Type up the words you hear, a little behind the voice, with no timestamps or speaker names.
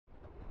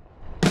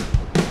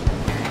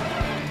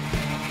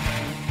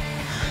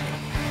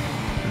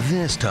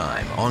This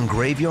time on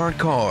Graveyard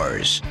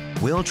Cars,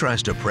 Will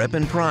tries to prep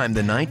and prime the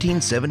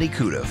 1970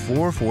 Cuda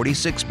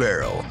 446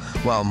 barrel,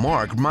 while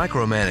Mark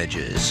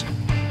micromanages.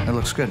 That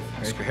looks good.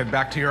 Let's go head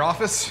back to your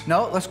office.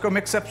 No, let's go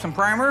mix up some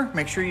primer.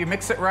 Make sure you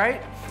mix it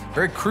right.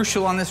 Very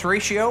crucial on this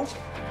ratio.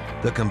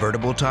 The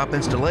convertible top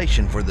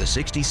installation for the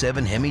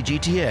 67 Hemi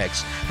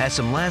GTX has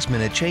some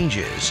last-minute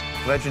changes.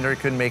 Legendary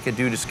couldn't make it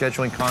due to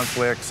scheduling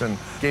conflicts and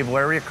gave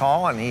Larry a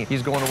call, and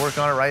he's going to work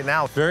on it right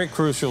now. Very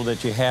crucial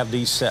that you have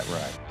these set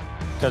right,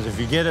 because if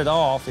you get it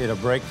off, it'll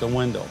break the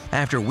window.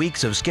 After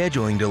weeks of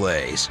scheduling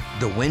delays,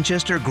 the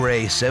Winchester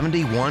Grey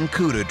 71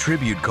 Cuda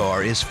tribute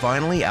car is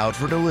finally out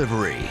for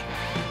delivery.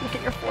 Look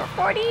at your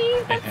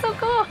 440, that's so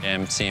cool.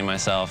 I'm seeing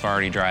myself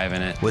already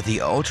driving it. With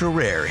the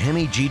ultra-rare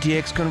Hemi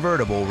GTX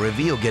convertible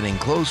reveal getting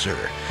closer,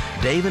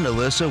 Dave and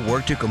Alyssa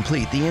worked to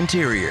complete the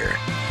interior.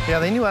 Yeah,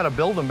 they knew how to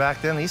build them back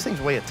then. These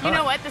things weigh a ton. You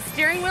know what, the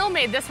steering wheel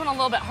made this one a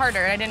little bit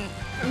harder. I didn't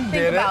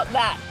think about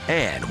that.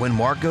 And when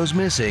Mark goes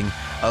missing,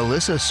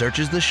 Alyssa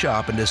searches the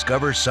shop and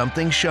discovers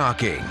something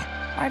shocking.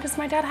 Why does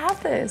my dad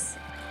have this?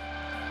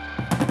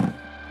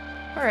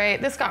 All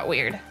right, this got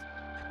weird.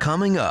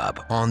 Coming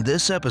up on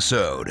this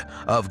episode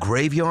of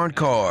Graveyard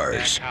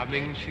Cars. They're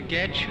coming to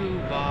get you,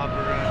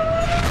 Barbara.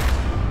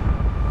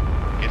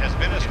 It has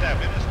been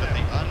established that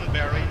the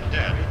unburied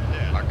dead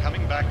are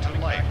coming back to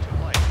life.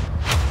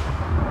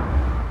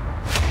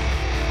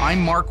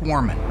 I'm Mark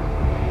Warman,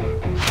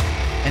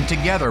 and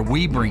together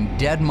we bring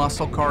dead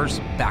muscle cars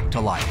back to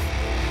life,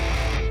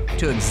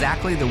 to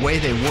exactly the way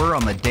they were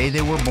on the day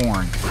they were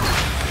born.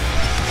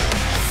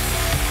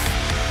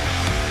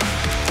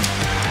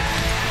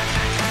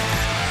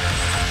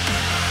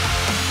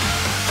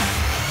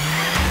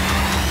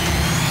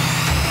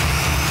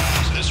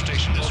 This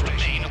station will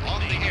remain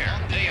on the air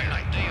day and night.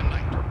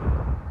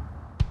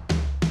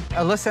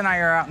 Alyssa and I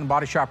are out in the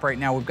body shop right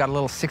now. We've got a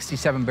little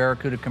 67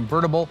 Barracuda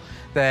convertible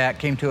that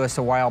came to us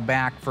a while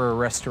back for a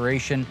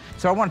restoration.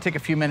 So I want to take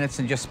a few minutes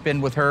and just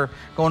spend with her,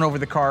 going over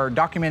the car,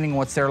 documenting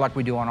what's there like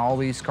we do on all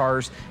these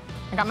cars.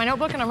 I got my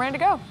notebook and I'm ready to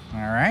go. All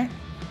right.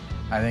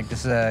 I think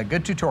this is a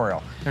good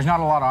tutorial. There's not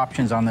a lot of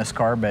options on this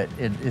car, but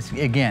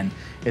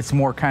it's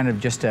more kind of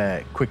just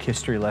a quick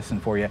history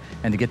lesson for you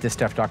and to get this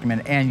stuff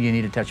documented. And you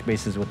need to touch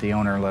bases with the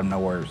owner and let them know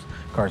where his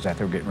car's at.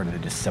 They're getting ready to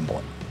disassemble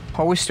it.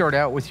 Always start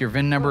out with your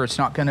VIN number. It's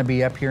not going to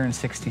be up here in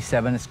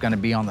 67. It's going to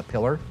be on the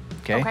pillar.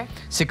 Okay.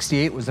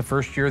 68 was the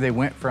first year they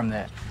went from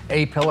the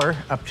A pillar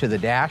up to the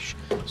dash.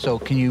 So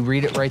can you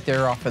read it right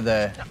there off of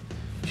the,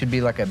 should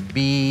be like a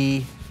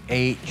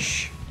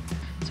BH.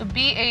 So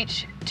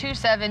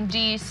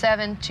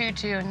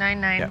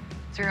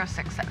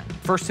BH27D72299067.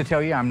 First to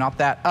tell you, I'm not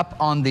that up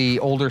on the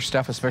older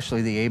stuff,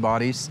 especially the A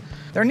bodies.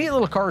 They're neat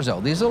little cars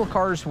though. These little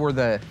cars were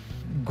the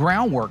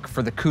groundwork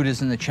for the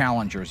Cudas and the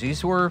Challengers.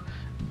 These were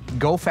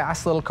go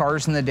fast little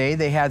cars in the day.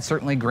 They had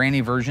certainly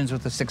granny versions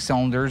with the 6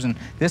 cylinders, and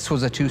this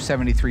was a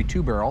 273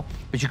 2-barrel,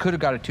 but you could have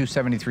got a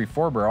 273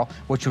 4-barrel,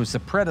 which was the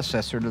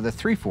predecessor to the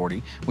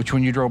 340, which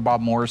when you drove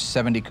Bob Moore's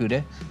 70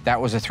 Cuda, that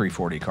was a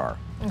 340 car.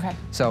 Okay.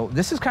 So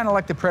this is kind of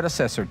like the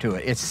predecessor to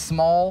it. It's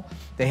small.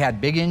 They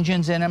had big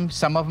engines in them,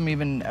 some of them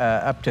even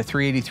up to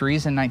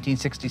 383s in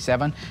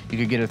 1967. You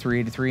could get a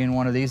 383 in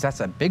one of these. That's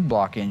a big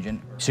block engine.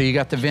 So you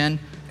got the VIN.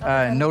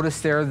 Notice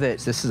there that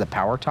this is a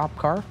power top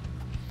car.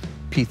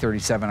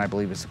 P37, I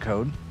believe, is the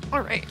code.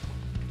 All right.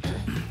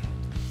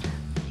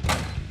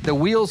 The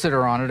wheels that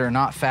are on it are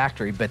not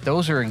factory, but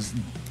those were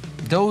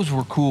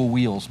cool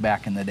wheels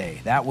back in the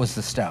day. That was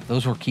the stuff.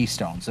 Those were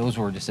Keystones. Those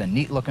were just a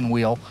neat looking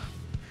wheel.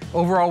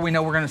 Overall, we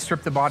know we're going to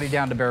strip the body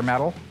down to bare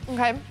metal.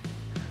 Okay.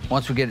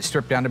 Once we get it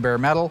stripped down to bare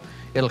metal,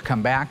 it'll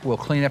come back. We'll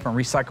clean up and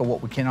recycle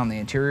what we can on the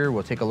interior.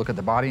 We'll take a look at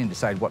the body and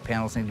decide what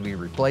panels need to be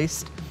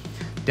replaced.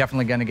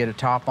 Definitely going to get a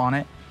top on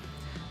it.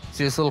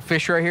 See this little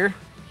fish right here?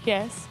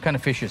 Yes. What kind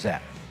of fish is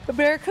that? A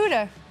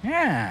Barracuda.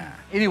 Yeah.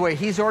 Anyway,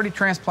 he's already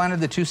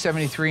transplanted the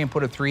 273 and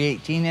put a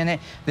 318 in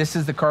it. This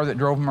is the car that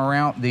drove him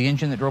around, the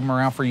engine that drove him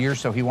around for years,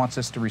 so he wants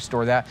us to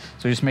restore that.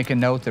 So just make a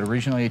note that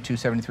originally a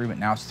 273, but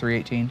now it's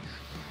 318.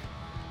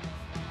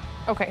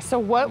 Okay, so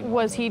what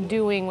was he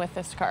doing with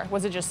this car?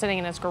 Was it just sitting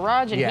in his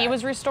garage and he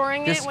was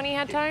restoring it when he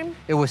had time?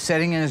 It was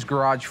sitting in his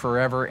garage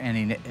forever,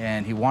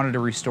 and he wanted to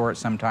restore it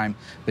sometime,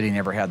 but he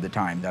never had the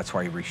time. That's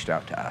why he reached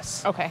out to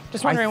us. Okay,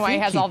 just wondering why he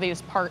has all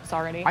these parts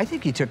already. I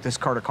think he took this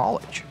car to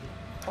college.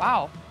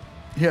 Wow.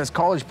 He has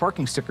college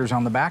parking stickers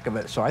on the back of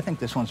it, so I think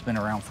this one's been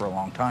around for a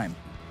long time.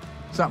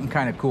 Something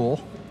kind of cool.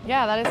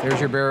 Yeah, that is There's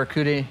cool. your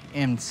Barracuda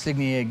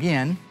insignia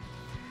again,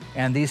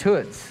 and these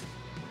hoods.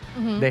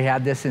 They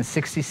had this in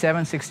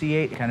 67,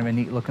 68, kind of a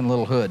neat looking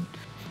little hood.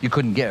 You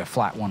couldn't get a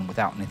flat one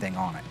without anything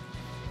on it.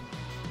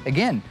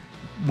 Again,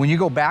 when you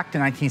go back to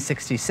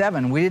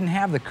 1967, we didn't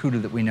have the Cuda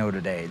that we know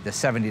today, the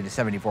 70 to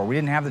 74. We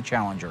didn't have the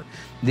Challenger.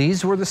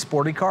 These were the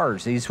sporty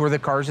cars. These were the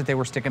cars that they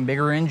were sticking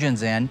bigger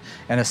engines in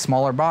and a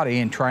smaller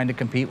body and trying to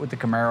compete with the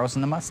Camaros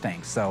and the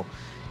Mustangs. So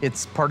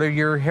it's part of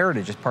your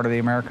heritage. It's part of the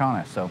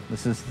Americana. So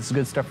this is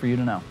good stuff for you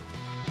to know.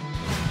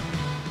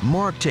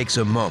 Mark takes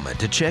a moment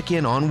to check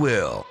in on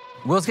Will.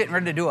 Will's getting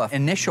ready to do an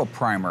initial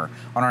primer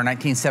on our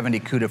 1970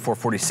 Cuda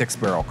 446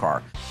 barrel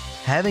car.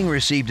 Having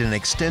received an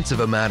extensive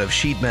amount of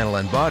sheet metal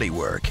and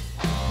bodywork,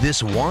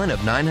 this one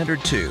of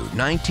 902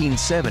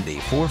 1970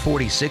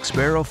 446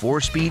 barrel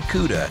 4-speed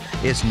Cuda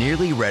is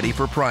nearly ready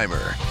for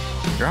primer.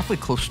 You're awfully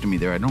close to me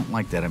there. I don't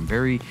like that.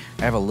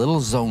 I have a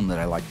little zone that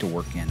I like to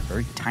work in, a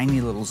very tiny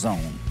little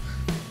zone.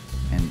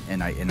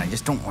 And I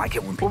just don't like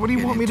it when people Well, what do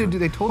you want me to do?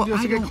 They told you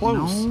to get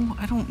close.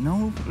 I don't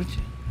know.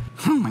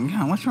 Oh my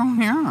God, what's wrong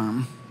with your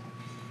arm?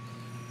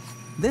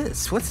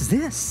 What's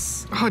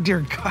this? Oh,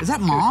 dear God. Is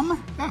that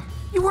Mom? Yeah.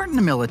 You weren't in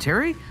the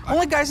military.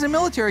 Only guys in the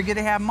military get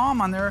to have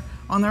Mom on their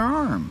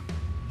arm.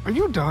 Are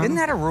you done? Isn't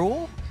that a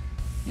rule?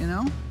 You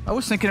know? I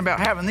was thinking about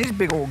having these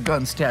big old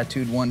guns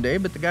tattooed one day,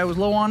 but the guy was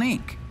low on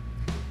ink.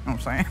 You know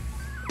what I'm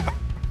saying?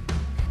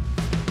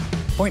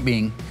 Point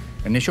being,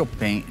 initial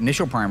paint,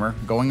 initial primer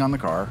going on the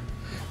car.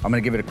 I'm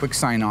gonna give it a quick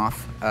sign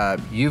off.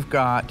 You've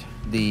got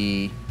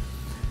the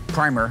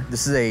primer.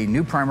 This is a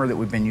new primer that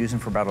we've been using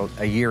for about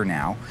a year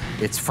now.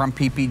 It's from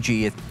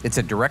PPG. It's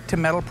a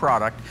direct-to-metal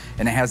product,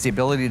 and it has the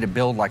ability to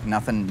build like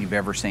nothing you've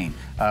ever seen.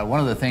 One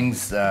of the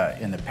things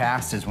in the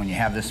past is when you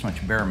have this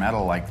much bare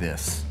metal like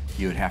this,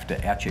 you would have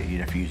to etch it.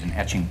 You'd have to use an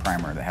etching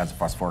primer that has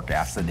phosphoric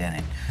acid in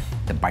it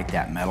to bite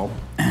that metal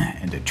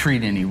and to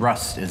treat any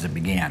rust as it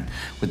began.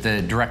 With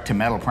the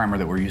direct-to-metal primer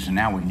that we're using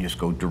now, we can just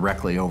go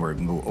directly over it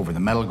and go over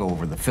the metal, go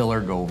over the filler,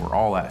 go over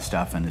all that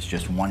stuff, and it's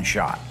just one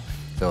shot.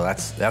 So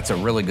that's a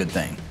really good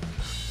thing.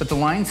 But the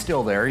line's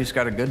still there.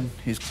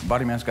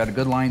 Body man's got a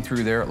good line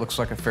through there. It looks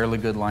like a fairly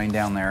good line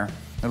down there.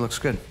 It looks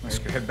good. Let's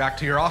head back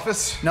to your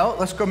office. No,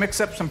 let's go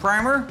mix up some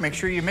primer. Make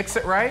sure you mix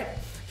it right.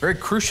 Very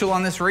crucial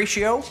on this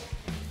ratio.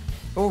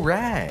 All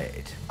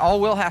right.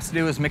 All Will has to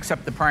do is mix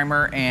up the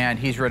primer and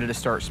he's ready to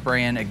start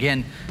spraying.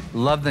 Again,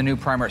 love the new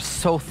primer. It's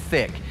so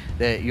thick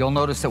that you'll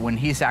notice that when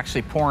he's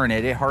actually pouring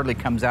it, it hardly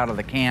comes out of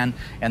the can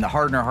and the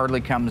hardener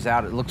hardly comes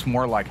out. It looks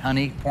more like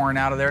honey pouring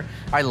out of there.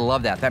 I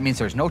love that. That means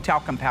there's no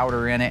talcum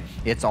powder in it.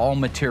 It's all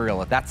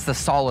material. That's the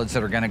solids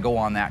that are gonna go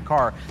on that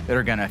car that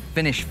are gonna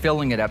finish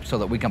filling it up so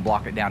that we can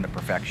block it down to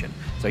perfection.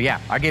 So yeah,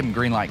 I gave him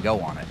green light go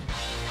on it.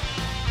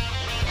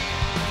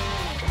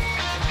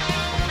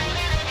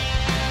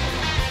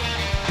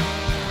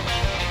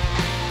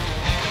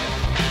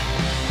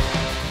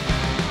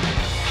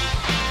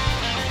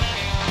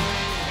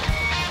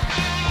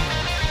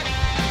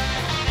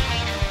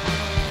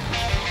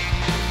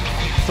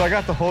 So I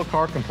got the whole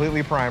car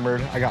completely primered.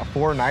 I got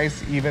 4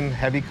 nice, even,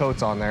 heavy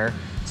coats on there.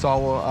 So I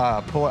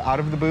will pull it out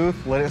of the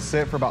booth, let it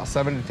sit for about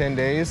 7 to 10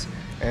 days,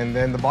 and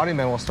then the body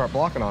man will start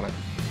blocking on it.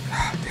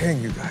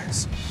 Dang, you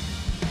guys.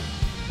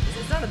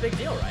 It's not a big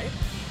deal, right?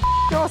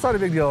 No, it's not a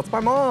big deal. It's my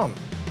mom.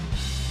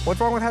 What's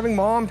wrong with having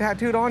Mom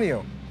tattooed on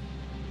you?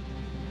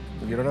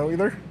 You don't know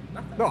either?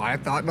 Nothing. No, I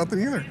thought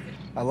nothing either.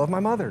 I love my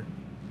mother.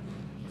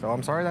 So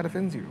I'm sorry that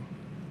offends you.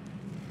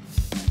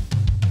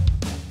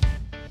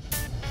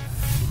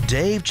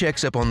 Dave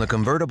checks up on the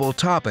convertible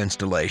top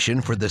installation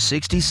for the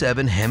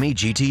 67 Hemi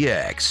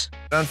GTX.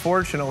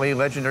 Unfortunately,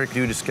 Legendary,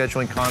 due to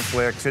scheduling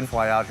conflicts, couldn't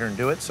fly out here and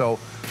do it, so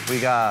we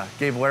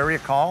gave Larry a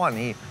call, and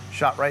he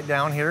shot right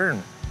down here,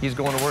 and he's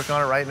going to work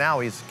on it right now.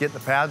 He's getting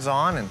the pads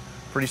on, and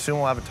pretty soon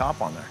we'll have a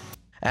top on there.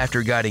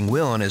 After guiding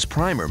Will on his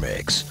primer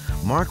mix,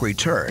 Mark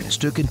returns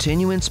to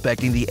continue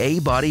inspecting the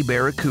A-body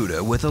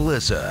Barracuda with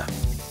Alyssa.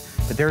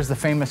 But there's the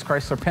famous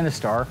Chrysler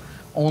Pentastar,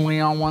 only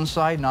on one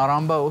side, not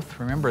on both.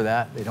 Remember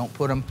that. They don't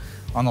put them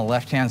on the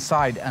left-hand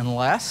side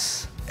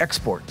unless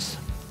exports,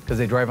 because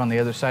they drive on the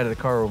other side of the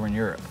car over in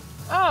Europe.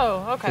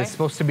 Oh, okay. It's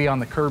supposed to be on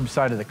the curb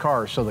side of the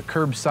car, so the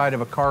curb side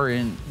of a car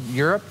in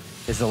Europe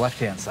is the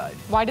left-hand side.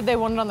 Why did they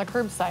want it on the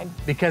curb side?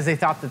 Because they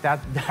thought that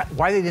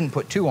why they didn't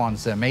put 2 on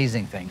is the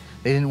amazing thing.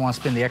 They didn't want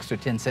to spend the extra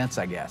 10 cents,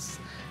 I guess.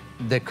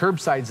 The curb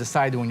side's the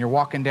side that when you're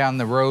walking down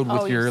the road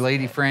with your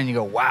lady friend, you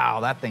go, wow,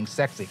 that thing's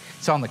sexy.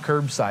 It's on the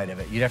curb side of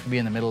it. You'd have to be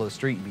in the middle of the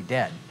street and be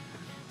dead.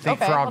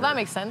 Think okay, Frogger. well that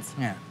makes sense.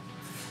 Yeah.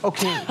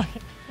 Okay.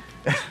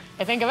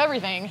 I think of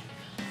everything.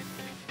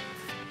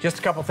 Just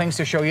a couple things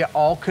to show you.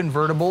 All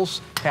convertibles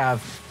have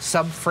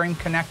subframe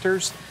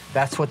connectors.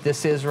 That's what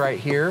this is right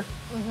here.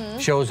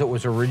 Shows it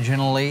was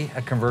originally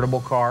a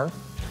convertible car.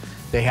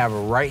 They have a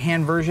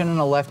right-hand version and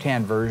a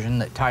left-hand version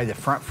that tie the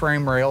front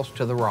frame rails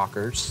to the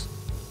rockers.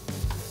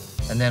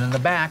 And then in the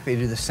back, they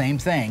do the same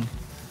thing.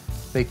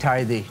 They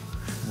tie the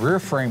rear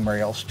frame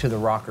rails to the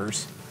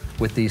rockers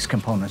with these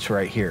components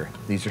right here.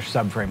 These are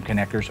subframe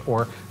connectors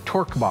or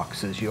torque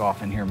boxes, you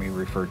often hear me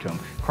refer to them.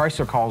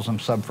 Chrysler calls them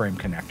subframe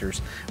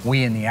connectors.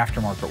 We in the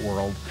aftermarket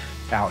world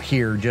out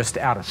here, just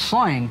out of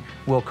slang,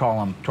 we'll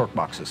call them torque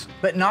boxes.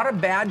 But not a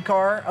bad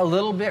car, a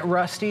little bit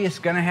rusty. It's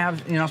gonna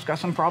have, it's got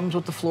some problems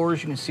with the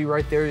floors. You can see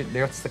right there,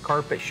 that's the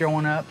carpet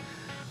showing up.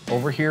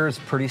 Over here is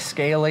pretty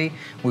scaly.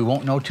 We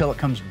won't know till it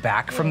comes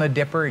back from the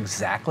dipper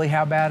exactly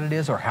how bad it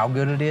is or how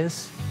good it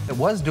is. It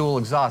was dual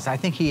exhaust. I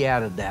think he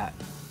added that.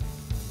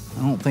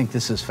 I don't think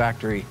this is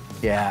factory.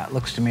 Yeah, it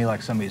looks to me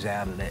like somebody's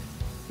added it.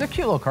 It's a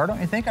cute little car, don't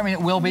you think? I mean,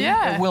 it will be.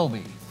 Yeah. It will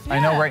be. Yeah. I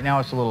know right now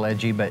it's a little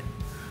edgy, but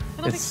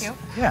It'll be cute.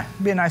 Yeah,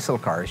 it'll be a nice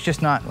little car. It's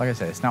just not, like I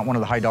said, it's not one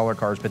of the high dollar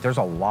cars, but there's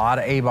a lot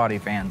of A-body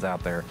fans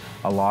out there,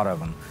 a lot of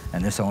them,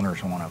 and this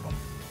owner's one of them.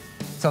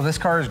 So this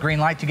car is green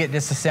light to get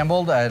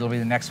disassembled. It'll be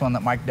the next one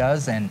that Mike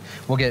does, and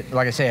we'll get,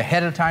 like I say,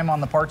 ahead of time on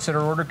the parts that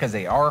are ordered because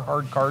they are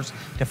hard cars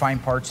to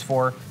find parts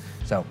for.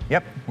 So,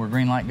 yep, we're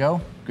green light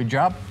go. Good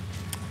job.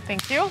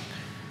 Thank you.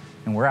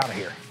 And we're out of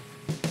here.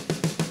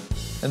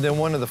 And then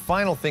one of the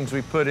final things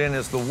we put in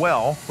is the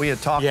well. We had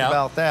talked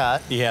about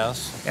that.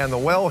 Yes. And the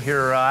well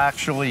here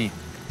actually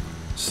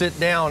sit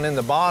down in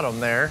the bottom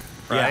there,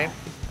 right?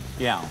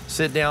 Yeah.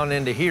 Sit down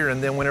into here,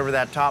 and then whenever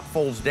that top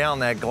folds down,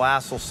 that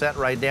glass will set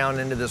right down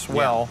into this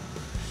well.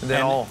 And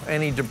then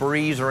any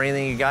debris or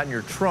anything you got in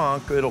your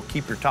trunk, it'll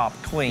keep your top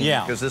clean.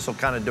 Because this will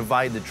kind of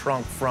divide the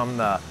trunk from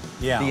the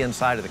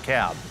inside of the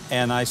cab.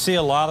 And I see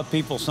a lot of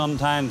people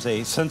sometimes,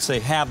 since they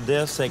have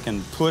this, they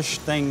can push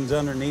things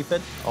underneath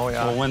it. Oh,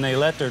 yeah. So when they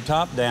let their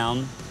top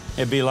down,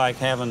 it'd be like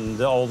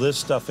having all this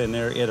stuff in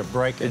there, it'll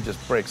break it. It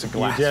just breaks the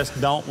glass. You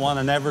just don't want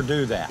to never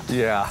do that.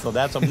 Yeah. So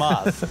that's a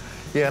must.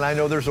 Yeah, and I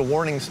know there's a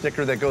warning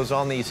sticker that goes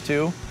on these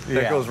too,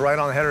 that goes right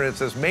on the header. It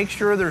says, make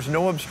sure there's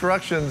no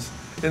obstructions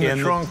in the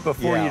trunk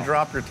before you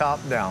drop your top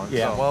down.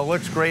 Yeah. So, well, it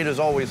looks great as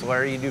always,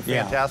 Larry. You do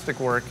fantastic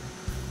work.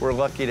 We're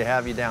lucky to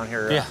have you down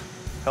here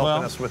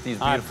helping us with these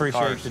beautiful cars.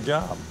 I appreciate the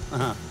job.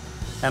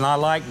 And I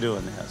like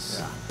doing this.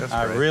 Yeah, that's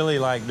I great. really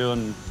like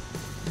doing,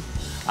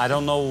 I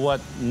don't know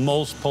what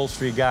most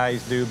upholstery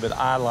guys do, but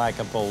I like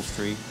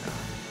upholstery.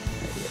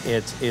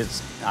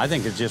 I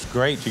think it's just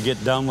great. You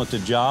get done with the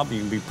job, you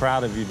can be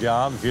proud of your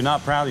job. If you're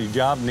not proud of your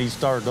job, it needs to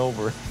start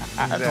over.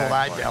 That's what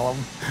I tell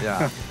them.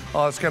 Yeah.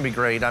 Oh, it's gonna be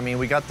great. I mean,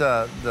 we got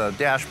the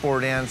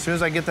dashboard in. As soon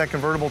as I get that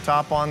convertible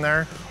top on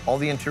there, all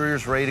the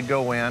interior's ready to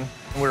go in.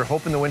 We were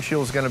hoping the windshield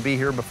was gonna be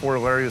here before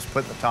Larry was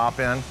putting the top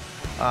in,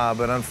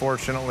 but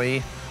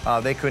unfortunately,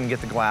 they couldn't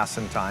get the glass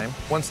in time.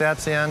 Once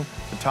that's in,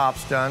 the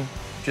top's done,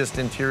 just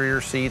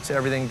interior seats,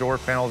 everything, door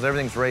panels,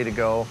 everything's ready to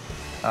go,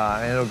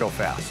 and it'll go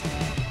fast.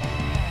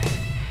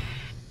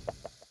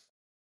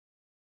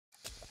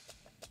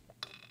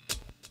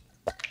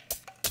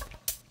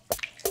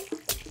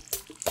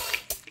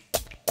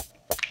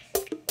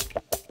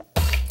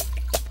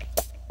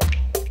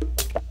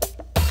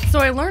 So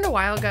I learned a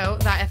while ago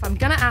that if I'm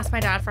gonna ask my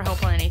dad for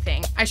help on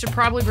anything, I should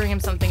probably bring him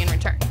something in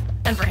return.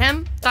 And for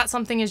him, that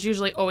something is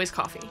usually always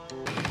coffee.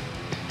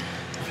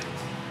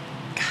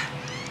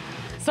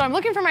 So I'm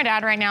looking for my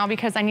dad right now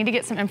because I need to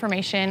get some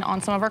information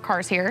on some of our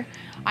cars here.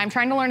 I'm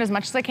trying to learn as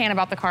much as I can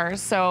about the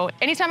cars, so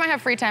anytime I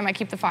have free time, I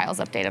keep the files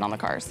updated on the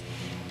cars.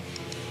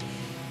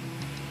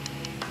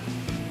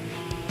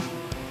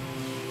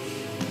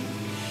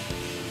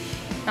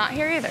 Not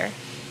here either.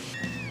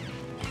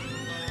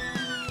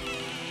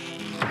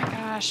 Oh my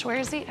gosh,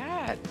 where's he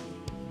at?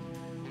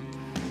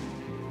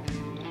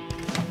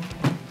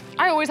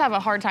 I always have a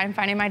hard time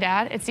finding my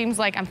dad. It seems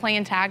like I'm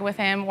playing tag with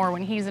him, or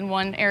when he's in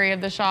one area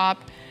of the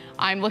shop,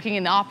 I'm looking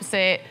in the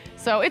opposite.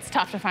 So it's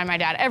tough to find my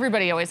dad.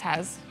 Everybody always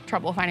has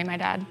trouble finding my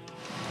dad.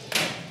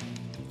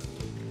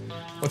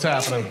 What's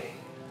happening?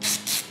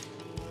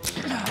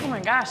 Oh my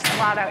gosh, it's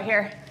loud out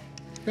here.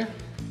 Yeah,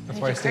 that's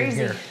why I stay crazy.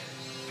 here.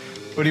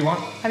 What do you want?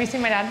 Have you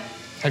seen my dad?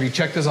 Have you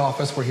checked his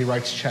office where he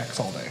writes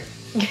checks all day?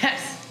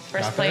 Yes.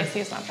 First Not place,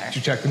 there? he's not there. Did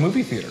you check the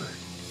movie theater?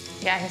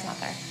 Yeah, he's not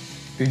there.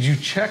 Did you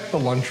check the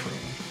lunchroom?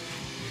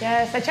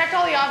 Yes, I checked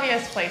all the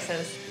obvious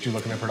places. Did you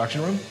look in the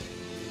production room?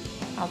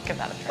 I'll give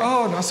that a try.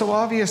 Oh, not so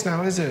obvious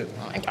now, is it?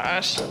 Oh my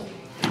gosh.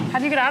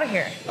 How'd you get out of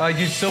here?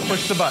 You still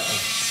push the button.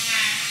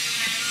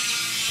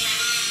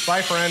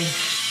 Bye, friend.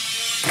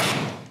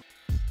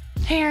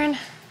 Hey, Aaron.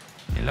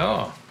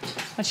 Hello.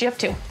 What you up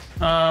to?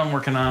 I'm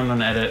working on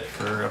an edit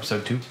for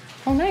episode 2.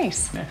 Oh,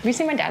 nice. Yeah. Have you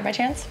seen my dad by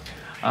chance?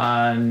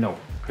 No.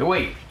 Oh,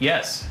 wait,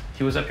 yes,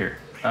 he was up here.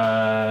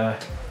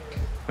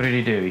 What did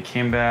he do? He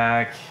came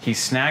back, he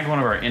snagged one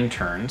of our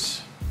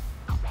interns.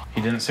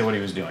 He didn't say what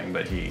he was doing,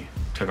 but he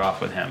took off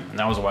with him. And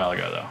that was a while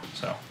ago though,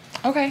 so.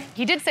 Okay.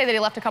 He did say that he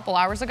left a couple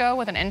hours ago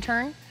with an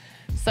intern.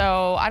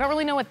 So I don't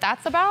really know what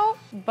that's about,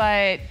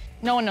 but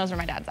no one knows where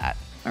my dad's at.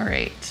 All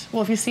right.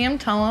 Well, if you see him,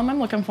 tell him I'm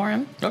looking for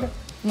him. Okay.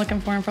 I'm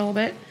looking for him for a little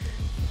bit.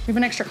 We have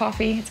an extra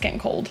coffee. It's getting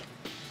cold.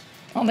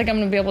 I don't think I'm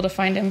gonna be able to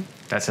find him.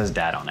 That says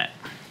dad on it.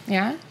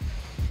 Yeah?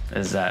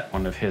 Is that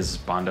one of his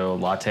Bondo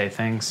latte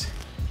things?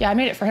 Yeah, I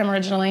made it for him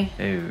originally.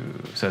 Ooh,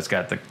 so it's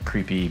got the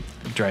creepy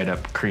dried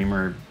up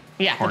creamer.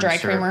 Yeah, the corn dry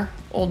syrup creamer.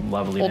 Old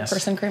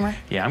person creamer.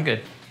 Yeah, I'm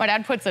good. My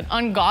dad puts an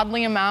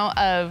ungodly amount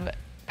of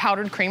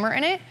powdered creamer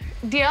in it.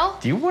 DL?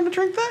 Do you want to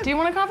drink that? Do you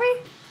want a coffee?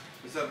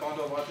 Is that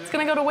Bondo latte? It's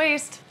gonna go to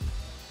waste.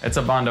 It's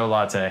a Bondo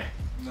latte.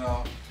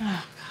 No.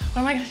 Oh,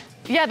 what am I gonna?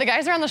 Yeah, the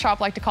guys around the shop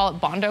like to call it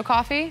Bondo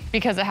coffee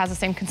because it has the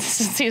same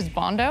consistency as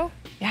Bondo.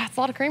 Yeah, it's a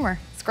lot of creamer.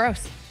 It's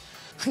gross.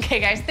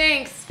 Okay, guys,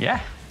 thanks. Yeah.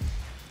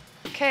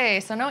 Okay,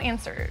 so no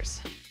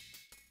answers.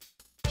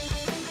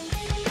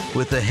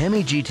 With the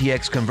Hemi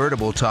GTX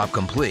convertible top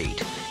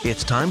complete,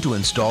 it's time to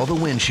install the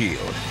windshield.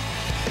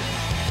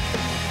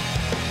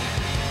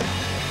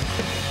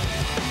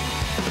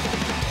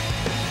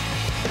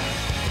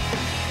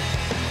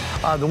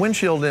 The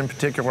windshield in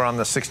particular on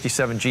the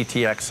 67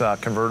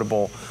 GTX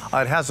convertible,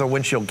 it has a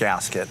windshield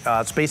gasket.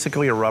 It's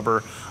basically a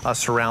rubber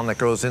surround that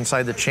goes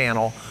inside the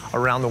channel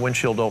around the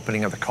windshield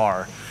opening of the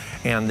car.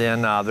 And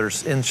then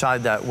there's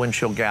inside that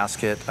windshield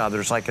gasket,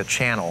 there's like a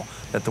channel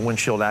that the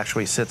windshield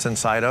actually sits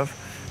inside of.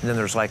 And then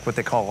there's like what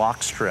they call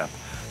lock strip.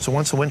 So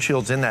once the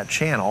windshield's in that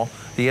channel,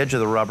 the edge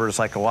of the rubber is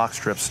like a lock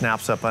strip,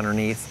 snaps up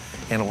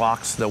underneath and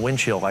locks the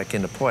windshield like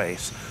into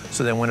place.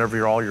 So then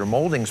whenever all your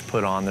moldings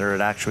put on there,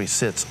 it actually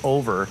sits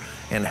over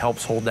and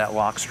helps hold that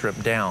lock strip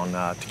down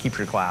to keep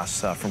your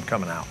glass from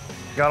coming out.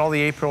 Got all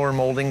the A-pillar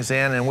moldings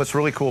in, and what's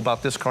really cool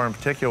about this car in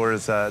particular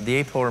is the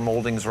A-pillar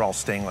moldings are all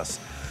stainless.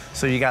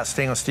 So you got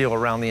stainless steel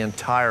around the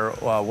entire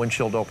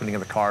windshield opening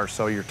of the car,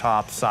 so your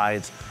top,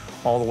 sides,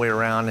 all the way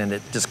around, and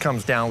it just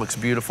comes down, looks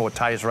beautiful. It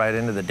ties right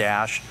into the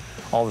dash.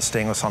 All the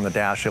stainless on the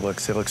dash, it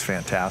looks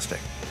fantastic.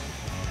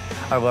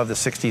 I love the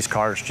 60s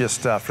cars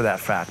just for that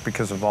fact,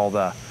 because of all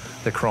the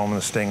chrome and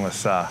the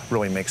stainless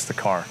really makes the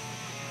car.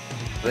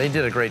 They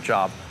did a great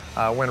job.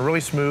 Went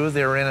really smooth,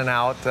 they were in and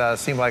out,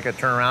 seemed like a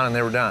turnaround and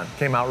they were done.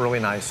 Came out really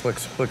nice,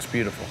 looks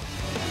beautiful.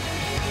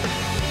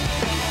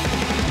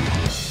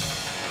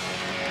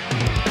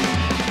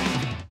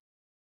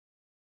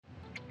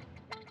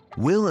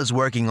 Will is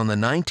working on the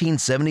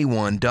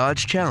 1971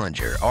 Dodge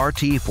Challenger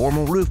RT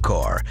formal roof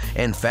car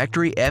and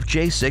factory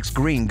FJ6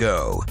 Green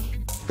Go.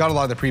 Got a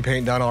lot of the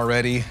pre-paint done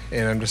already,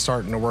 and I'm just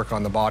starting to work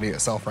on the body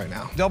itself right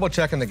now. Double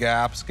checking the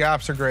gaps.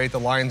 Gaps are great, the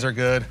lines are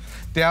good.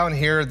 Down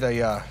here,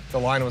 the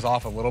line was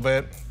off a little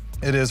bit.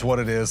 It is what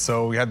it is,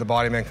 so we had the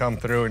body man come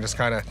through and just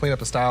kind of clean up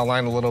the style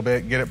line a little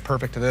bit, get it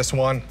perfect to this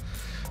one.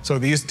 So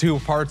these two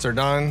parts are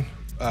done,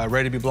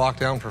 ready to be blocked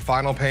down for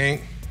final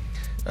paint.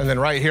 And then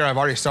right here, I've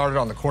already started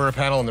on the quarter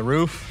panel and the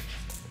roof.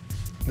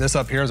 This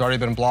up here has already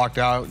been blocked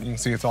out. You can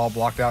see it's all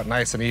blocked out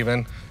nice and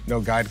even. No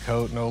guide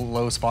coat, no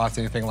low spots,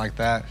 anything like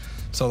that.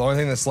 So the only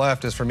thing that's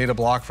left is for me to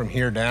block from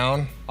here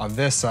down on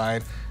this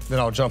side, then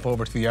I'll jump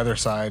over to the other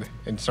side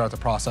and start the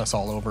process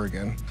all over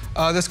again.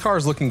 This car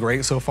is looking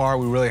great so far.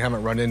 We really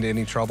haven't run into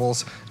any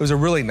troubles. It was a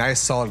really nice,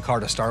 solid car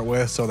to start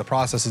with, so the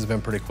process has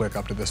been pretty quick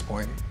up to this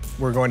point.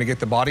 We're going to get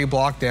the body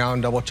blocked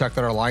down, double check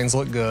that our lines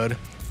look good,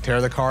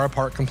 tear the car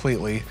apart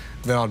completely,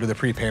 then I'll do the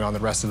pre-paint on the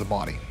rest of the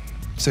body.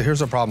 So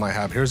here's a problem I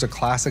have. Here's a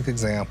classic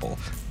example.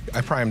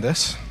 I primed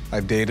this,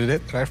 I've dated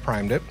it, and I've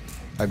primed it.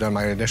 I've done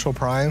my initial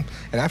prime,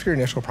 and after your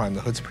initial prime,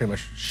 the hood's pretty much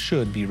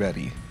should be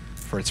ready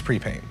for its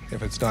pre-paint,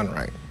 if it's done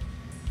right.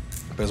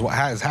 Because what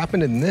has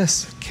happened in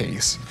this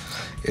case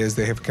is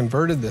they have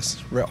converted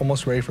this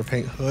almost ready for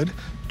paint hood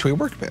to a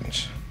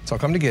workbench. So I'll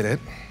come to get it,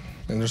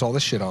 and there's all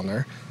this shit on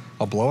there.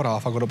 I'll blow it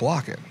off, I'll go to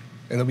block it.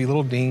 And there'll be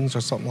little dings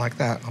or something like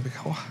that. I'll be,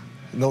 oh.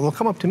 And they'll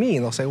come up to me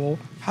and they'll say, well,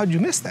 how'd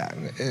you miss that?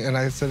 And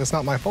I said, it's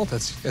not my fault,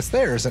 it's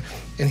theirs.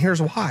 And here's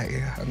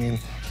why. I mean,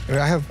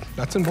 I have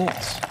nuts and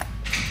bolts,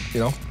 you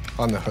know,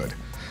 on the hood.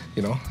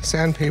 You know,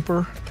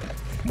 sandpaper,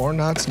 more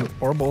nuts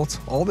or bolts,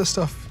 all this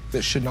stuff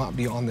that should not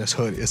be on this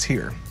hood is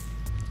here.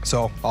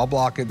 So I'll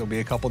block it, there'll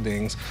be a couple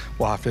dings,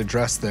 we'll have to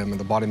address them, and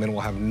the bodyman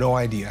will have no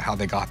idea how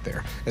they got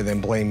there, and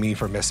then blame me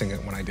for missing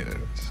it when I did it.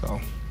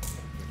 So,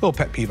 little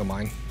pet peeve of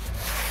mine.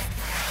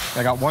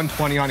 I got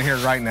 120 on here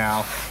right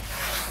now,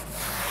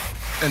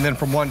 and then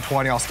from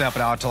 120, I'll step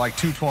it out to like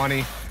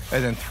 220,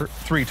 and then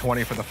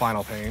 320 for the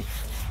final paint.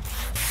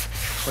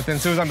 But then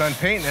as soon as I'm done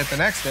painting it the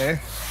next day,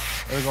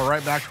 it'll go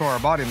right back to our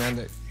bodyman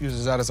that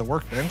uses that as a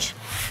workbench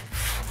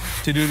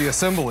to do the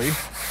assembly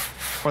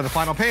for the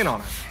final paint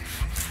on it.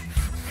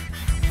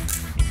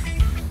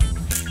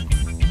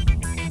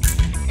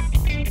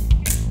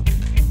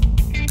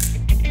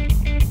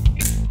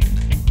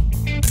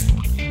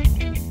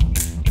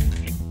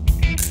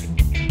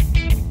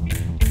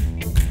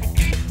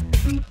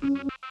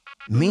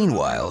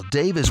 Meanwhile,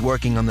 Dave is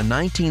working on the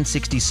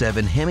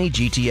 1967 Hemi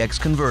GTX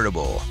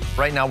convertible.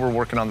 Right now we're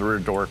working on the rear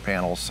door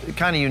panels.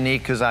 Kind of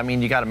unique because, I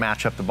mean, you got to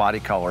match up the body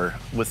color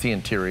with the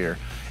interior.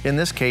 In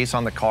this case,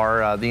 on the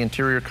car, the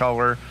interior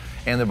color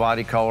and the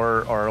body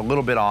color are a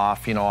little bit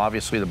off. You know,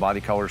 obviously the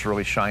body color is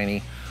really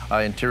shiny.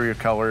 Interior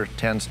color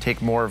tends to take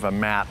more of a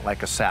matte,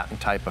 like a satin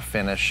type of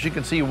finish. You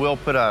can see Will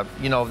put a,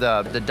 you know,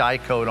 the die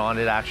coat on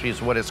it, actually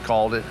is what it's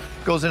called. It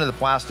goes into the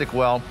plastic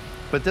well,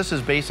 but this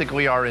is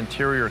basically our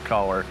interior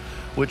color,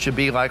 which would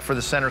be like for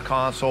the center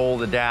console,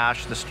 the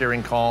dash, the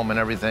steering column, and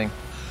everything.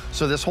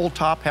 So this whole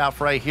top half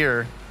right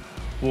here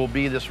will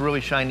be this really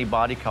shiny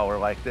body color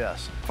like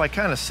this. If I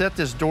kind of set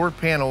this door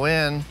panel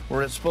in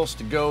where it's supposed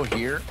to go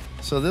here,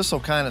 so this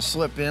will kind of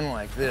slip in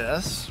like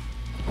this,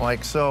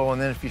 like so,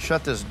 and then if you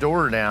shut this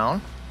door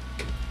down,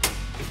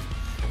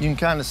 you can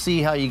kind of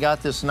see how you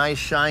got this nice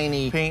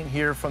shiny paint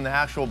here from the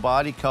actual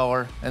body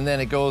color, and then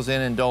it goes in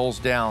and dulls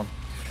down.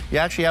 You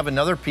actually have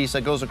another piece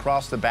that goes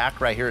across the back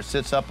right here. It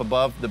sits up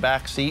above the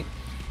back seat,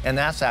 and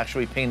that's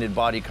actually painted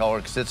body color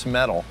because it's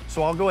metal.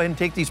 So I'll go ahead and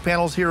take these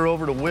panels here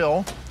over to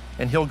Will,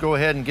 and he'll go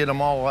ahead and get them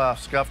all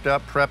scuffed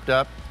up, prepped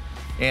up,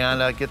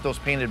 and get those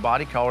painted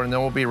body color, and then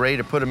we'll be ready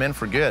to put them in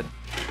for good.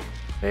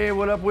 Hey,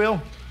 what up,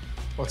 Will?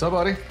 What's up,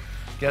 buddy?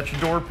 Got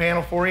your door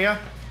panel for you?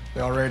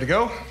 They all ready to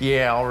go?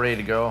 Yeah, all ready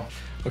to go.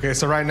 Okay,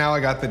 so right now I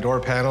got the door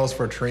panels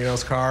for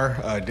Torino's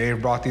car.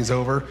 Dave brought these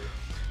over.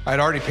 I'd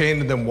already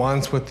painted them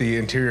once with the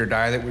interior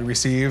dye that we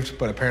received,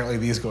 but apparently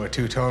these go a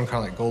two-tone,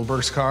 kind of like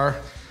Goldberg's car.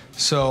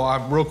 So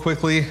real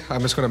quickly,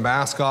 I'm just gonna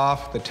mask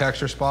off the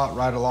texture spot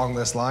right along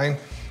this line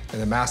and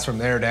then mask from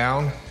there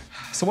down.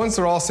 So once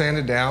they're all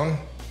sanded down,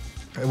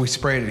 we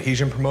spray an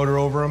adhesion promoter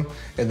over them,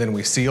 and then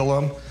we seal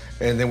them,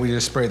 and then we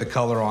just spray the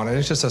color on it.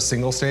 It's just a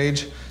single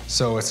stage,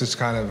 so it's just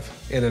kind of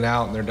in and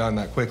out, and they're done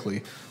that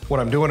quickly. What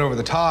I'm doing over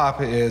the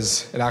top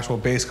is an actual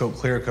base coat,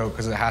 clear coat,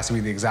 because it has to be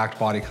the exact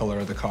body color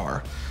of the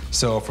car.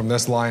 So from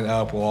this line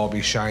up, will all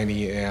be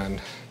shiny and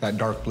that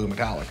dark blue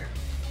metallic.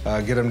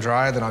 Get them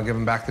dry, then I'll give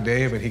them back to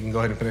Dave, and he can go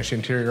ahead and finish the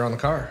interior on the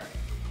car.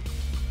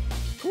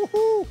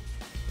 Woohoo!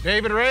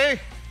 David Ray?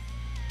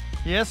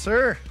 Yes,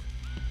 sir.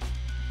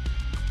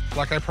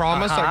 Like I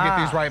promised, I'd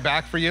get these right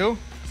back for you,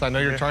 because I know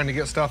you're trying to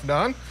get stuff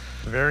done.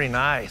 Very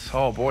nice.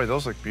 Oh boy,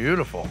 those look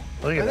beautiful.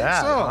 Look at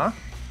that, huh?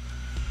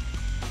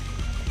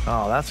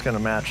 Oh, that's gonna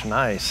match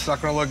nice. Is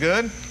that gonna look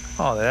good?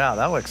 Oh yeah,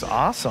 that looks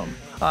awesome.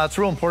 It's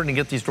real important to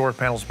get these door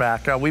panels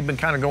back. We've been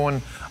kind of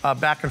going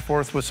back and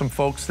forth with some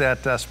folks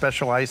that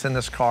specialize in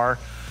this car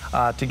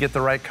to get the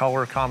right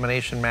color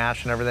combination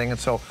match and everything. And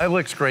so it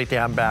looks great to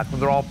have them back.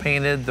 They're all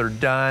painted, they're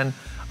done,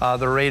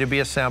 they're ready to be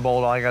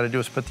assembled. All I gotta do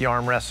is put the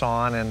armrests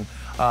on and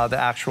the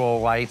actual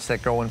lights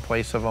that go in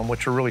place of them,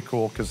 which are really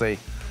cool because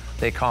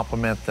they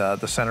complement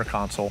the center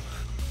console.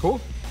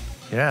 Cool.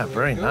 Yeah,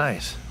 very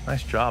nice.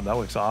 Nice job, that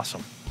looks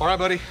awesome. All right,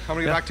 buddy, I'm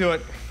gonna get back to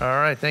it. All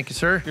right, thank you,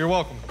 sir. You're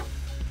welcome.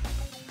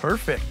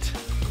 Perfect.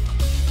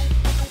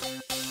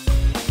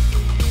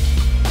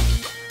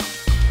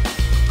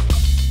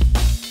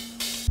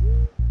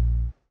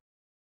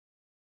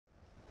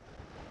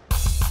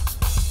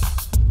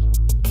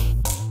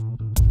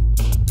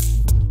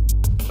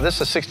 This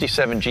is a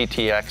 67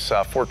 GTX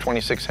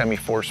 426 Hemi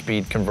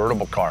 4-speed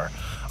convertible car.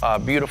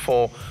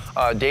 Beautiful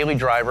daily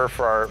driver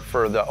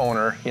for the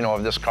owner,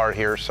 of this car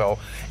here. So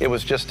it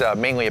was just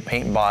mainly a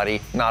paint and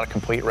body, not a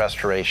complete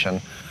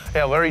restoration.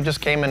 Yeah, Larry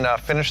just came and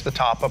finished the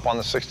top up on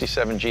the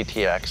 67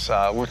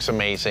 GTX. Looks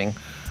amazing.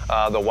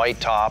 The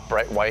white top,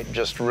 bright white,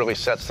 just really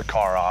sets the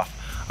car off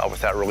with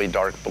that really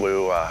dark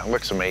blue.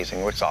 Looks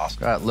amazing, looks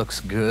awesome. That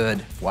looks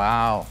good,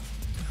 wow.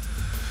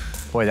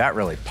 Boy, that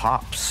really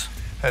pops.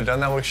 Doesn't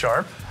that look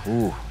sharp?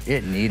 Ooh,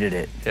 it needed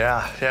it.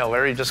 Yeah,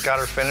 Larry just got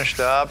her finished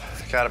up,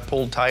 got it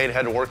pulled tight,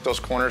 had to work those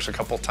corners a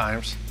couple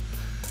times.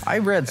 I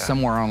read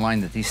somewhere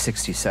online that these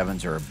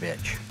 67s are a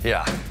bitch.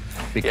 Yeah.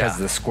 Because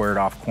of the squared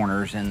off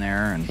corners in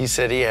there. And he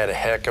said he had a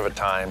heck of a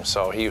time,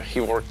 so he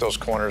worked those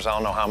corners I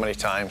don't know how many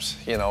times,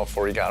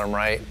 before he got them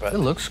right. But it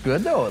looks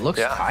good though, it looks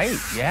tight,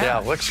 Yeah,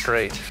 it looks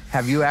great.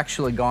 Have you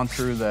actually gone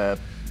through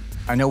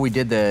I know we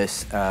did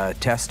this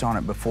test on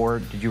it before.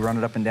 Did you run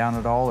it up and down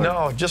at all? Or?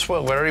 No, just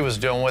what Larry was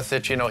doing with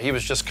it. He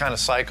was just kind of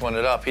cycling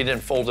it up. He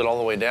didn't fold it all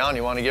the way down.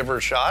 You want to give her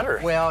a shot,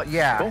 or? Well,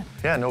 yeah. Cool.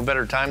 Yeah, no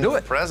better time than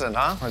the present,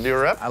 huh? Want to do a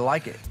rip? I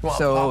like it.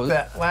 So pop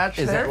that latch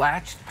is there? It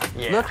latched?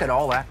 Yeah. Look at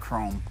all that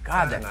chrome.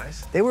 God, that's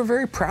nice. They were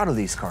very proud of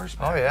these cars.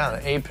 Oh yeah,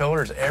 the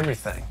A-pillars,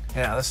 everything.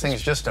 Yeah, this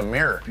thing's just a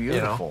mirror.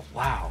 Beautiful.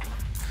 Wow.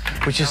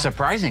 Which is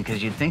surprising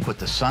because you'd think with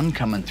the sun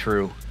coming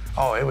through.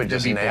 Oh, it would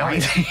just nail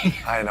it.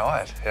 I know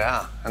it,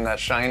 yeah. And that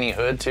shiny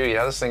hood too.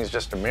 Yeah, this thing's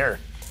just a mirror.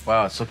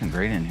 Wow, it's looking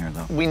great in here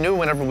though. We knew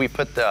whenever we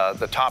put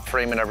the top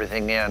frame and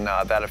everything in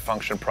that it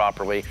functioned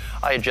properly.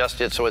 I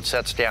adjusted so it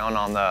sets down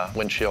on the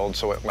windshield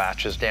so it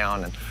latches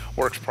down and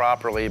works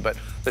properly. But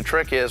the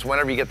trick is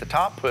whenever you get the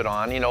top put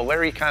on,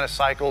 Larry kind of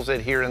cycles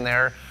it here and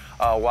there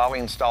while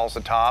he installs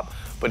the top,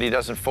 but he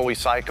doesn't fully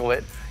cycle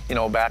it,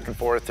 back and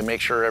forth to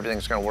make sure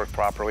everything's gonna work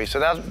properly. So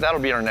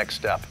that'll be our next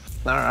step.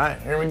 All right,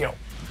 here we go.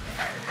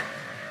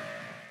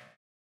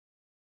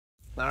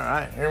 All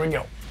right, here we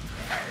go.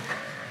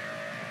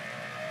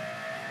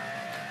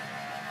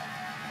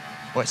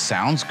 What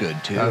sounds good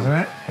too. Doesn't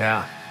it?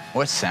 Yeah.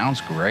 What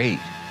sounds great.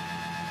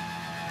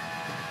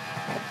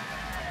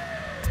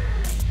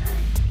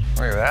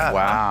 Look at that.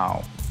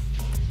 Wow. Huh?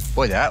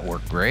 Boy, that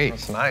worked great.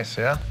 That's nice,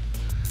 yeah.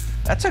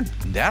 That's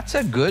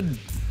a good.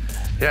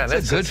 Yeah,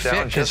 that's a good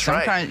fit. Because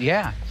sometimes,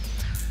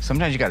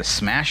 sometimes you got to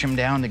smash them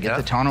down to get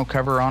the tonneau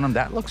cover on them.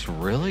 That looks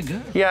really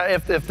good. Yeah,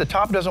 if the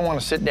top doesn't want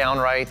to sit down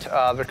right,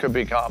 there could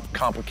be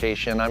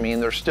complication. I mean,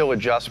 there's still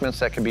adjustments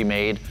that can be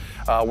made.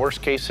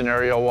 Worst case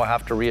scenario, we'll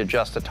have to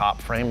readjust the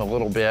top frame a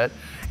little bit,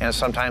 and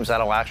sometimes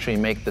that'll actually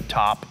make the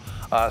top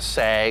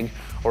sag,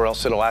 or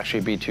else it'll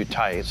actually be too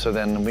tight. So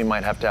then we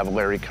might have to have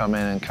Larry come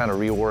in and kind of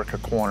rework a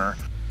corner.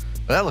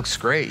 Well, that looks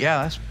great.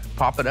 Yeah, let's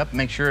pop it up,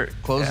 make sure it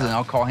closes, and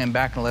I'll call him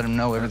back and let him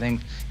know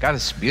everything. God,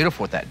 it's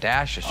beautiful with that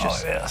dash. It's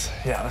just. Oh, it is.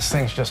 Yeah, this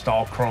thing's just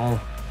all chrome.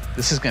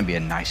 This is going to be a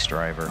nice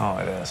driver. Oh,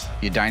 it is.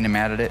 You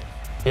dynamatted it?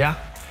 Yeah.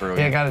 Brilliant.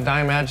 Yeah, got a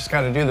dynamat, just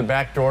got to do the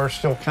back door,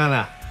 still kind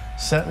of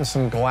setting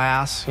some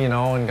glass,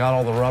 and got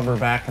all the rubber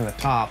back in the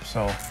top,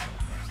 so.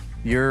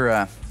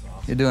 You're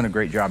doing a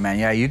great job, man.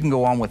 Yeah, you can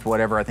go on with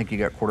whatever. I think you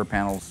got quarter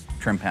panels,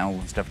 trim panels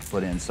and stuff to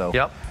put in, so.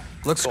 Yep.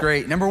 Looks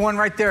great. Number one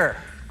right there.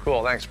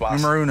 Cool, thanks,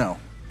 boss. Numero uno.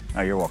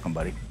 Oh, you're welcome,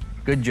 buddy.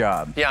 Good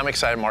job. Yeah, I'm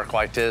excited Mark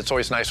liked it. It's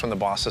always nice when the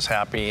boss is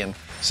happy and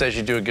says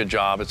you do a good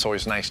job. It's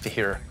always nice to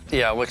hear.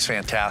 Yeah, it looks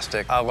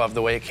fantastic. I love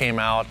the way it came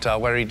out.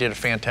 Larry did a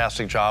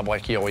fantastic job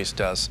like he always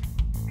does.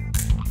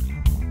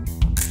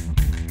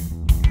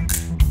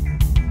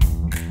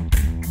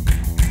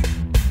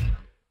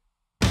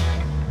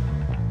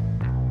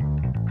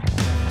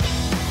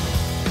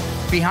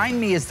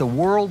 Behind me is the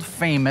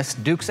world-famous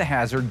Dukes of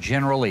Hazzard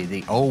General Lee,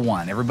 the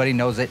 01. Everybody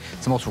knows it.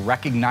 It's the most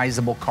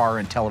recognizable car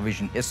in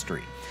television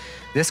history.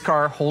 This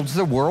car holds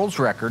the world's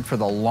record for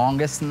the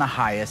longest and the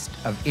highest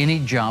of any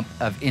jump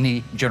of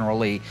any General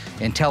Lee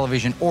in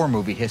television or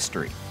movie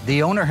history.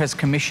 The owner has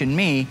commissioned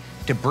me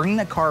to bring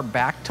the car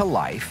back to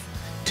life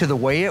to the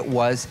way it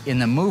was in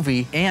the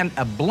movie and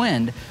a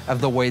blend of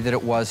the way that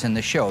it was in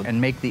the show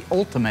and make the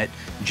ultimate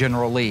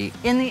General Lee.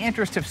 In the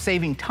interest of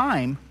saving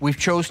time, we've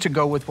chose to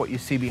go with what you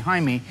see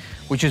behind me,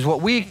 which is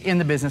what we in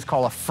the business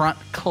call a front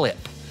clip.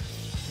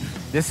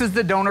 This is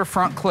the donor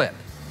front clip.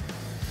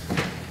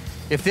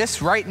 If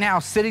this right now,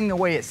 sitting the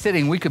way it's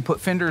sitting, we could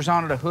put fenders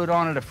on it, a hood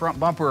on it, a front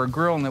bumper, a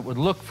grille, and it would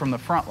look from the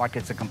front like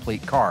it's a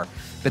complete car.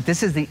 But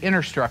this is the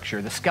inner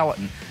structure, the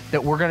skeleton,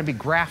 that we're gonna be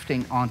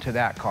grafting onto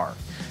that car.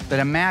 But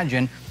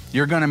imagine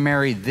you're gonna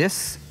marry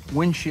this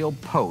windshield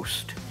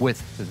post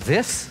with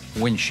this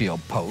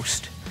windshield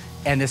post,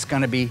 and it's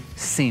gonna be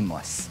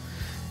seamless.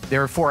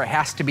 Therefore, it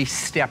has to be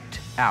stepped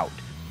out.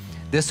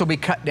 This will be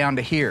cut down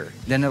to here.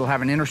 Then it'll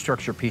have an inner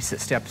structure piece that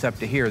steps up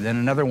to here, then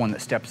another one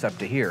that steps up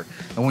to here.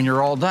 And when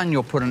you're all done,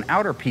 you'll put an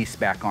outer piece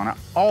back on it,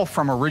 all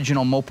from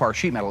original Mopar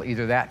sheet metal,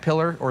 either that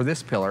pillar or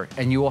this pillar,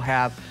 and you will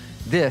have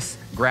this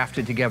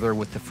grafted together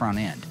with the front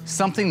end.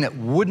 Something that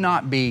would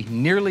not be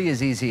nearly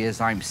as easy as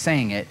I'm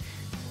saying it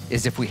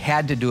is if we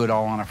had to do it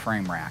all on a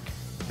frame rack.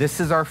 This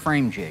is our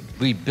frame jig.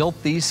 We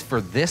built these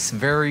for this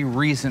very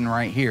reason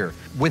right here.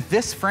 With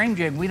this frame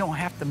jig, we don't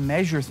have to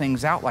measure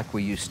things out like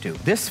we used to.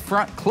 This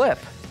front clip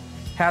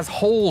has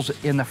holes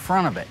in the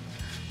front of it.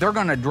 They're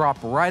gonna drop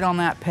right on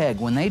that peg.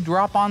 When they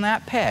drop on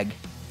that peg,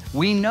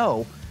 we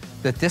know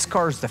that this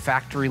car is the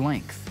factory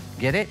length.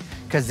 Get it?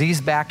 Because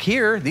these back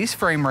here, these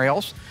frame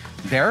rails,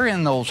 they're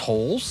in those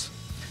holes.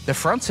 The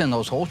front's in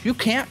those holes. You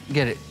can't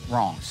get it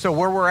wrong. So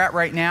where we're at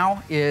right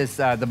now is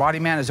the body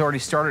man has already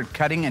started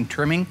cutting and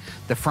trimming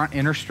the front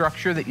inner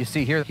structure that you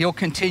see here. He'll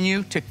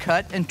continue to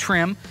cut and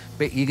trim,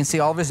 but you can see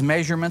all of his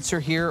measurements are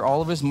here,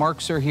 all of his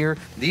marks are here.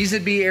 These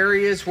would be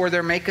areas where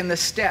they're making the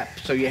step.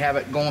 So you have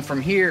it going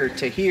from here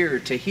to here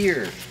to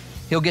here.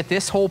 He'll get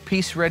this whole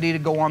piece ready to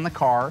go on the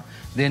car.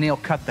 Then he'll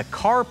cut the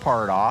car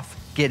part off,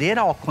 get it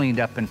all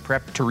cleaned up and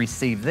prepped to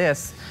receive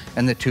this,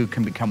 and the two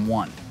can become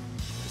one.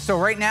 So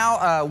right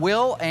now,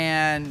 Will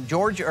and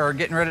George are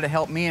getting ready to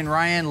help me and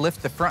Ryan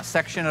lift the front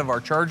section of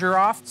our Charger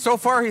off. So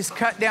far, he's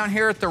cut down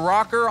here at the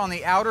rocker on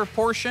the outer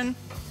portion,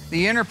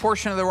 the inner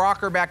portion of the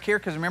rocker back here,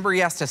 because remember, he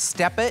has to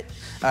step it.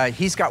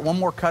 He's got one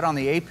more cut on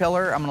the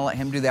A-pillar. I'm gonna let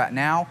him do that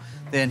now.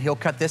 Then he'll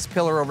cut this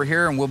pillar over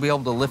here, and we'll be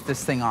able to lift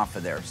this thing off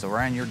of there. So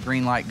Ryan, your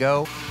green light,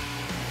 go.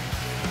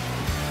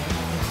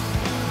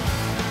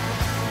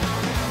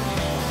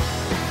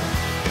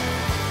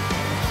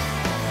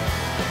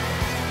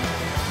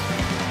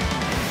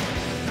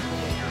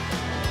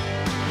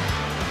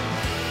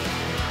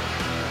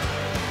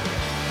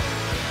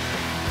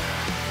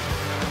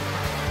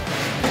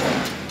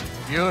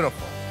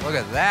 Beautiful. Look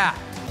at that.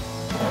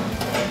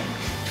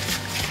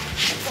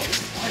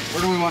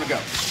 Where do we want to go?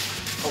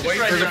 Away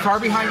There's a car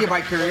behind you,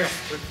 bike carrier.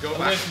 Go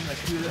back.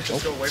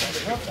 Just go away from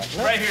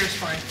the Right here is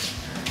fine.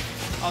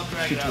 I'll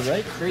drag it out.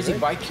 Right? Crazy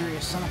bike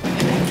carrier, son of a...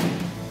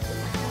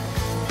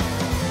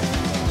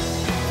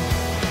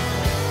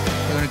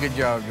 Doing a good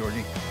job,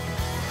 Georgie.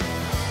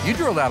 You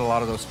drilled out a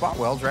lot of those spot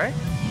welds, right?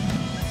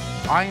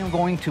 I am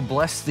going to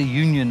bless the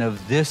union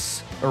of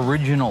this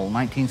original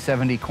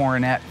 1970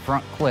 Coronet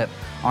front clip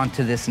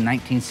onto this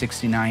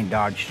 1969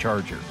 Dodge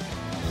Charger.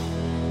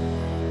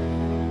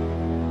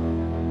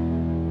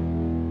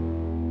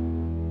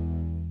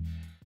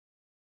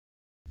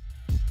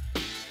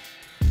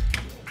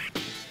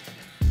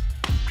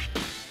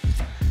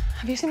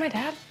 Have you seen my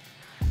dad?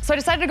 So I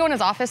decided to go in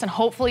his office and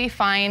hopefully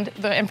find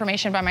the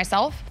information by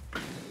myself.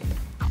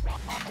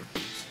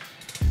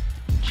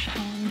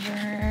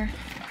 Challenger.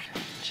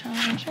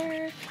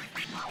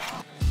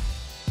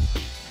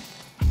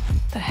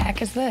 The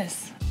heck is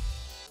this?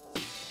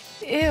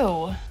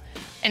 Ew.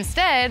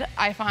 Instead,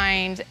 I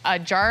find a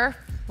jar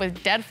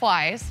with dead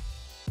flies.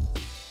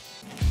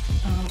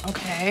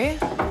 Okay.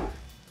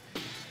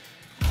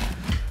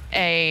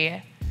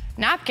 A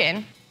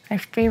napkin. My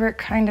favorite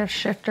kind of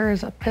shifter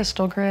is a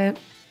pistol grip.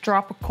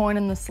 Drop a coin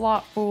in the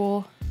slot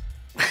pool.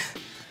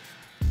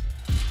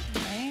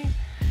 Okay.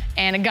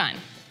 And a gun.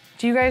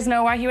 Do you guys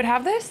know why he would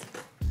have this?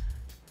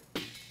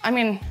 I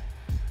mean,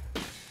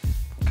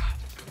 God.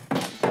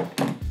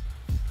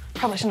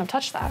 Probably shouldn't have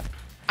touched that.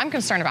 I'm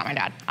concerned about my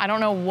dad. I don't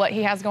know what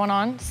he has going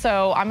on,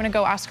 so I'm gonna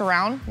go ask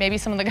around. Maybe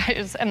some of the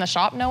guys in the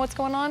shop know what's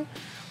going on.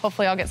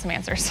 Hopefully I'll get some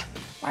answers.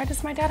 Why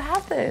does my dad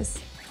have this?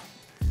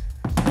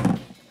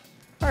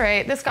 All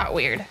right, this got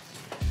weird.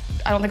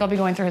 I don't think I'll be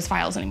going through his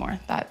files anymore.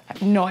 That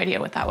no idea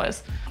what that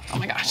was. Oh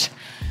my gosh.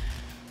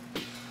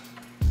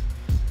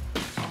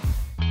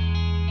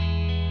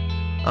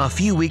 A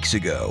few weeks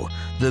ago,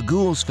 the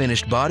Ghouls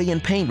finished body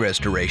and paint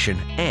restoration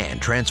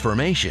and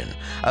transformation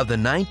of the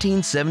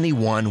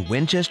 1971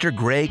 Winchester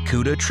Grey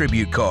Cuda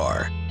tribute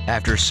car.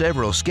 After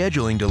several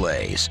scheduling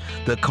delays,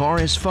 the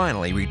car is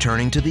finally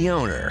returning to the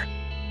owner.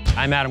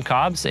 I'm Adam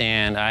Cobbs,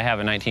 and I have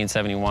a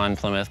 1971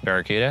 Plymouth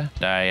Barracuda.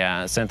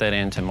 I sent that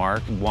in to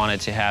Mark,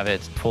 wanted to have it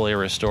fully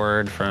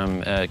restored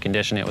from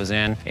condition it was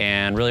in,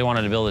 and really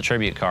wanted to build a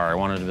tribute car. I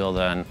wanted to build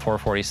a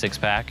 446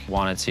 pack,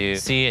 wanted to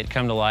see it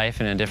come to life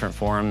in a different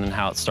form than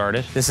how it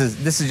started. This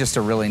is just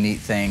a really neat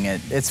thing.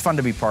 It's fun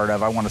to be part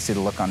of. I want to see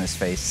the look on his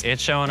face.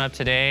 It's showing up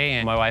today,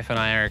 and my wife and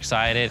I are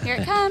excited. Here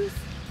it comes.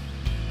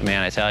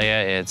 Man, I tell you,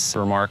 it's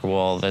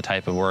remarkable the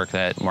type of work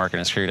that Mark and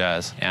his crew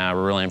does.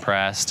 We're really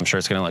impressed. I'm sure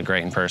it's gonna look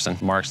great in person.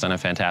 Mark's done a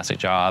fantastic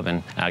job,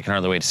 and I can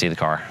hardly wait to see the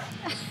car.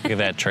 Look at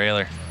that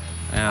trailer.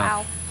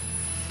 Wow.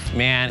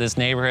 Man, this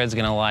neighborhood's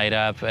gonna light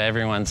up.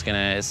 Everyone's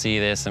gonna see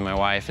this, and my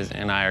wife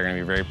and I are gonna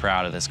be very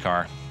proud of this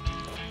car.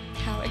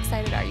 How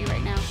excited are you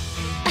right now?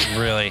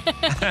 Really.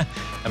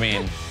 I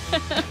mean,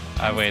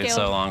 I've waited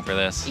so long for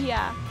this.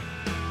 Yeah,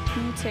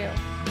 me too.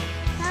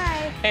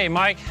 Hi. Hey,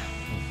 Mike.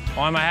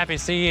 Oh, am I happy to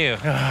see you?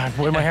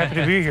 Boy, am I happy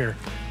to be here.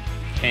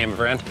 Hey, my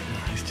friend.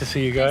 Nice to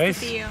see you guys. Nice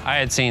to see you. I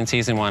had seen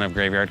season 1 of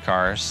Graveyard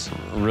Cars.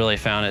 Really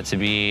found it to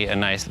be a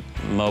nice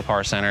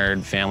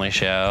Mopar-centered family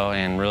show,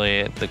 and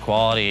really the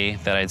quality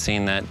that I'd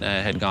seen that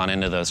had gone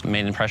into those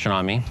made an impression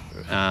on me.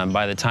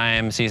 By the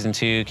time season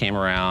 2 came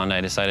around, I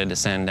decided to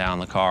send down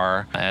the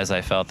car as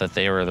I felt that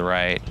they were the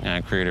right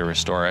crew to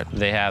restore it.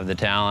 They have the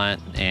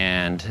talent,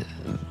 and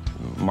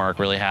Mark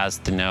really has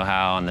the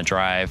know-how and the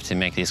drive to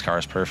make these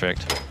cars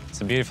perfect. It's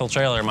a beautiful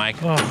trailer, Mike.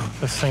 Oh,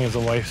 this thing is a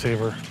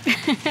lifesaver.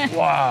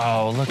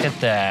 Wow, look at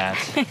that.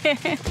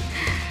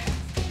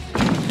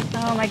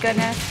 Oh my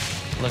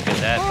goodness. Look at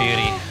that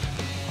beauty.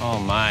 Oh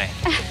my.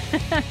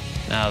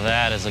 Now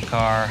that is a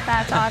car.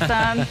 That's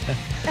awesome.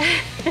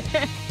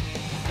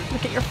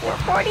 Look at your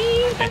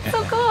 440. That's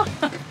so cool.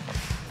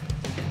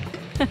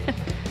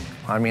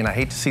 I mean, I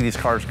hate to see these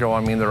cars go. I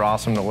mean, they're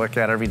awesome to look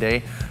at every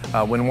day.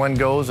 When one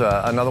goes,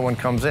 another one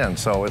comes in.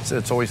 So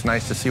it's always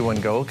nice to see one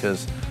go,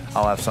 because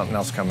I'll have something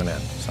else coming in.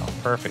 So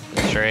perfect,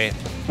 straight.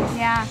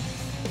 Yeah.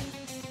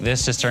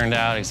 This just turned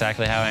out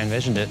exactly how I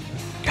envisioned it.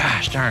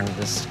 Gosh darn,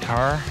 this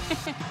car.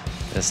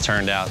 This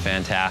turned out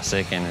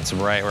fantastic, and it's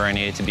right where I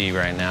need it to be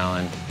right now.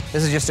 And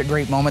this is just a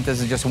great moment. This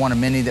is just one of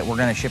many that we're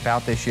going to ship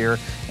out this year,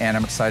 and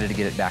I'm excited to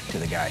get it back to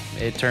the guy.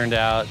 It turned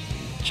out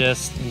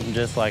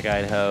just like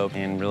I'd hoped,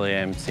 and really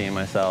I'm seeing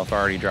myself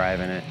already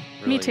driving it.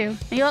 Really. Me too.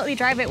 You'll let me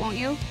drive it, won't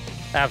you?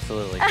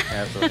 Absolutely,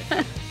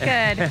 absolutely.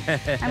 Good.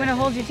 I'm going to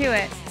hold you to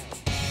it.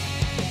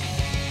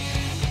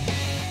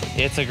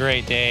 It's a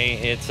great day.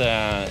 It's,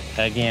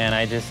 again,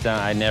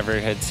 I never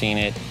had seen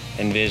it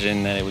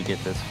envisioned that it would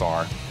get this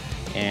far.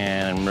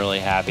 And I'm really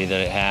happy that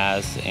it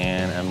has,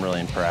 and I'm really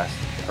impressed.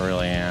 I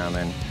really am.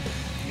 And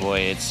boy,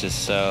 it's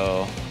just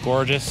so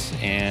gorgeous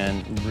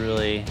and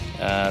really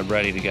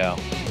ready to go.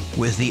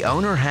 With the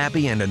owner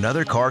happy and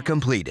another car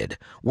completed,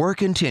 work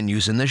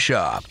continues in the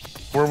shop.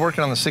 We're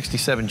working on the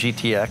 67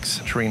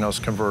 GTX Torino's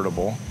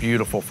convertible.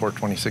 Beautiful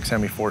 426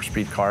 Hemi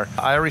 4-speed car.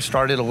 I already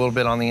started a little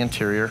bit on the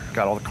interior,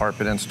 got all the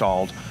carpet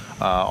installed,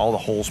 all the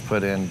holes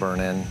put in, burn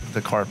in,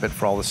 the carpet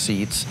for all the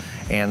seats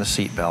and the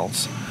seat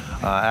belts.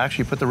 I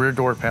actually put the rear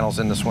door panels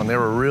in this one. They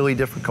were really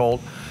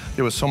difficult.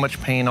 There was so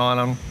much paint on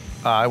them.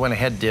 I went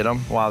ahead and did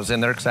them while I was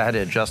in there, because I had to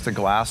adjust the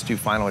glass, do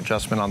final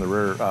adjustment on the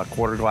rear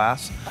quarter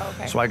glass.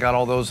 Okay. So I got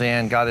all those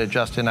in, got it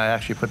adjusted, and I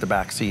actually put the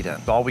back seat in.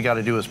 All we got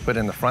to do is put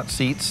in the front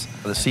seats,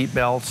 the seat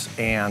belts,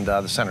 and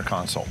the center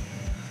console.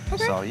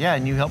 Okay. So yeah,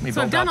 and you helped me So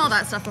build I've done out all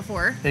that stuff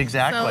before.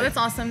 Exactly. So it's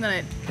awesome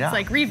that it's Yeah.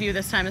 like review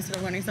this time instead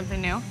of learning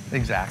something new.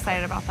 Exactly.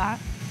 Excited about that.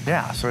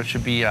 Yeah, so it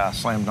should be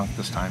slam dunk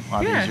this time. A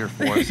lot easier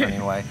for us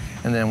anyway.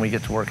 And then we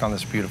get to work on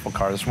this beautiful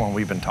car. This one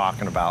we've been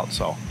talking about,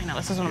 so. I know,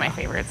 this is one of my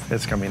favorites.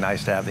 It's gonna be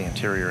nice to have the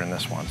interior in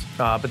this one.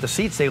 But the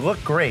seats, they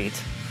look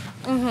great.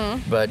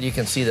 But you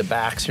can see the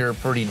backs here are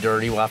pretty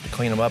dirty. We'll have to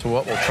clean them up. So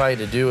what we'll try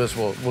to do is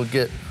we'll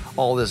get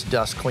all this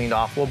dust cleaned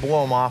off. We'll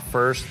blow them off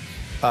first,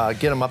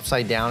 get them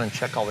upside down and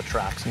check all the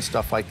tracks and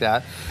stuff like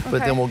that. But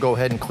then we'll go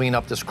ahead and clean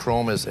up this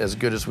chrome as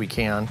good as we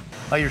can.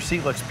 Oh, your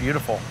seat looks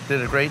beautiful.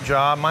 Did a great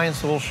job.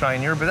 Mine's a little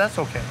shinier, but that's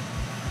okay.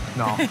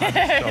 No, I'm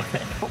just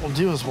joking. What we'll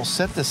do is we'll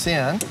set this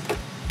in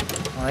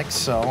like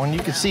so. And you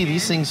can see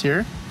these things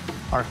here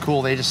are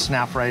cool. They just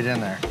snap right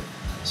in there.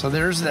 So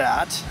there's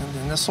that, and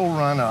then this will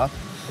run up.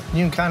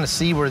 You can kind of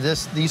see where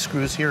these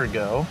screws here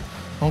go.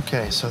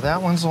 Okay, so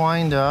that one's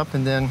lined up,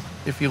 and then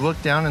if you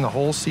look down in the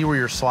hole, see where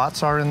your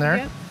slots are in there?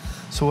 Yep.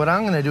 So what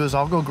I'm gonna do is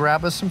I'll go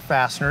grab us some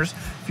fasteners.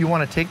 If you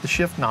wanna take the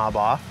shift knob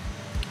off.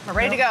 We're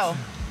ready to go.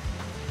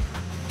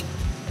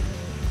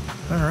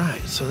 All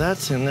right, so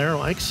that's in there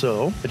like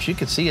so. But you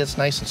can see it's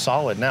nice and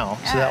solid now.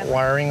 So that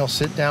wiring will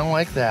sit down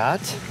like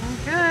that.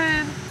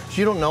 Good. So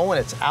you don't know when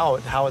it's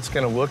out how it's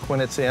gonna look when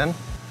it's in.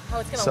 How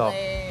it's gonna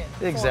lay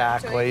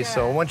Exactly.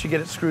 So once you get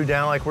it screwed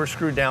down, like we're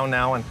screwed down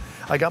now, and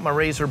I got my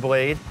razor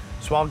blade,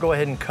 so I'll go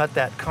ahead and cut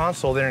that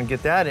console there and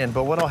get that in.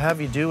 But what I'll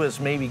have you do is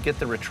maybe get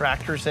the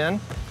retractors in.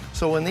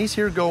 So when these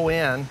here go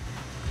in,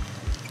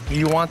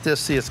 you want this,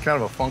 see, it's kind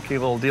of a funky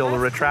little deal. The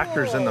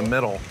retractor's in the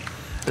middle.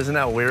 Isn't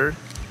that weird?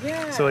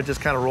 Yeah. So it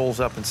just kind of rolls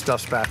up and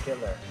stuffs back in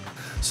there.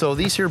 So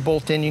these here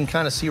bolt in, you can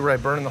kind of see where I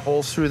burned the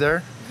holes through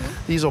there.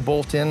 These will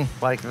bolt in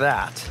like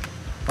that,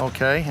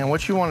 okay? And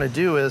what you want to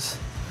do is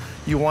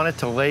you want it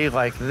to lay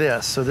like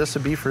this. So this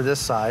would be for this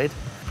side.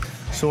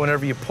 So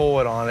whenever you pull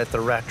it on it, the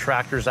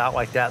retractor's out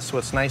like that, so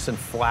it's nice and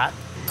flat.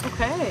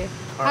 Okay.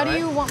 How do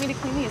you want me to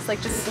clean these?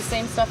 Like just the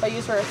same stuff I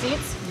use for our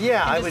seats?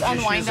 Yeah, I and would just just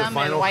unwind use a them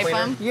and vinyl wipe cleaner.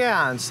 them?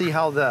 Yeah, and see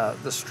how the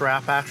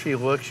strap actually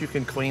looks. You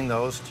can clean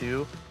those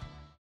too.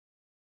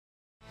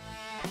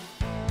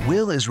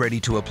 Will is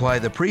ready to apply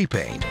the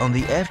pre-paint on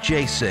the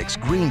FJ6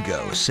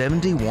 Greengo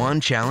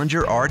 71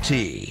 Challenger RT.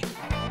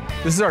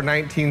 This is our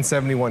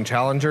 1971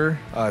 Challenger.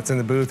 It's in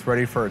the booth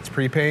ready for its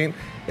pre-paint.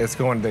 It's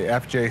going to the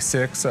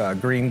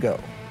FJ6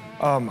 Greengo.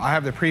 I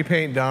have the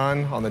pre-paint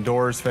done on the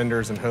doors,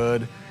 fenders, and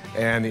hood,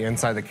 and the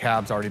inside of the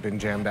cab's already been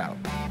jammed out.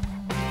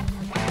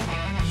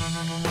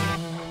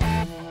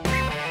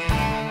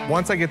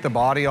 Once I get the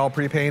body all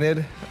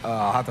pre-painted,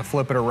 I'll have to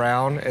flip it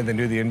around and then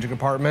do the engine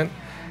compartment.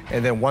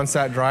 And then once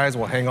that dries,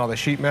 we'll hang all the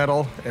sheet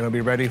metal and it'll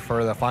be ready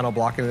for the final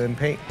blocking and then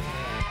paint.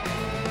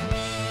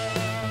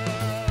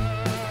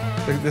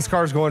 This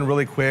car's going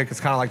really quick.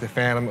 It's kind of like the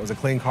Phantom. It was a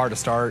clean car to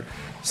start.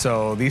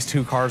 So these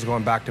two cars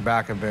going back to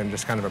back have been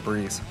just kind of a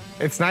breeze.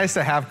 It's nice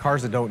to have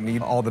cars that don't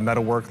need all the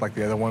metal work like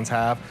the other ones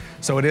have.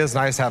 So it is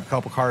nice to have a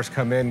couple cars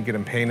come in, get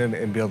them painted,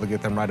 and be able to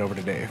get them right over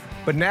to Dave.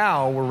 But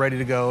now we're ready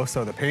to go.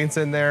 So the paint's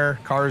in there,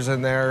 car's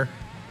in there,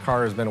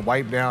 car has been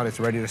wiped down, it's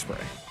ready to spray.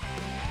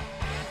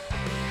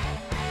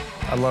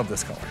 I love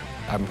this color.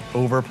 I'm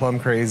over plum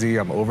crazy,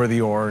 I'm over the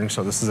orange,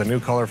 so this is a new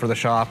color for the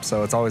shop,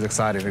 so it's always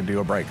exciting to do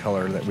a bright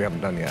color that we haven't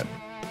done yet.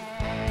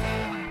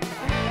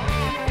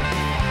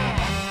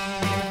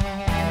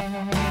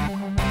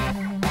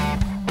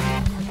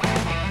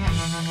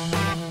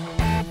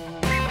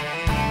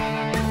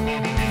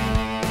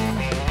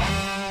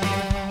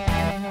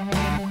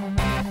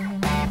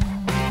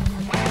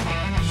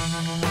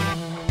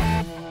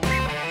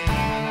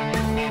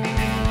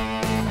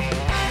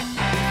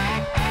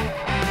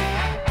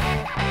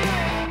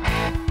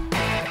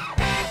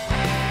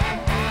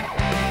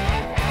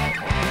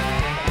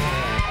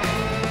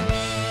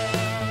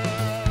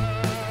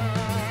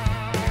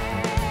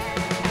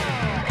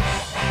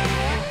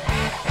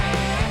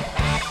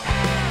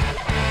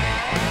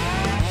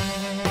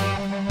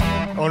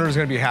 Owner's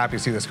gonna be happy to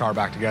see this car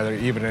back together,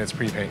 even in its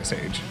pre-paint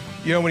stage.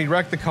 You know, when he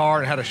wrecked the car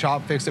and had a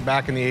shop fix it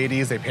back in the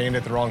 80s, they painted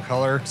it the wrong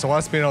color. So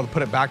us being able to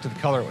put it back to the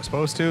color it was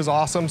supposed to is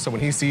awesome. So when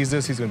he sees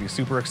this, he's gonna be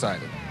super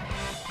excited.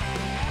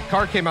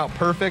 Car came out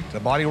perfect. The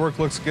bodywork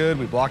looks good.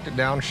 We blocked it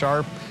down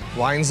sharp.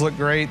 Lines look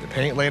great. The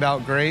paint laid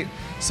out great.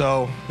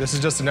 So this is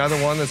just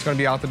another one that's gonna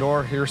be out the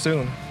door here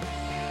soon.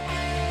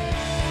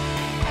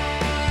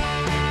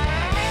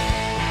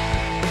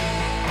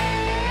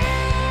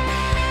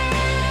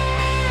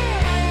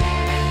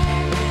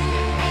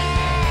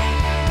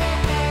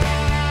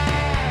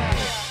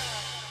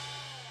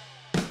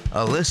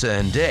 Alyssa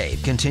and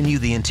Dave continue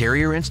the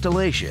interior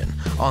installation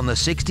on the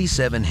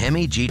 67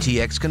 Hemi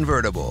GTX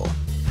convertible.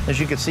 As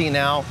you can see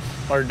now,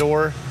 our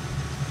door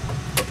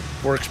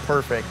works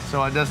perfect.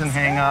 So it doesn't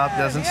hang up,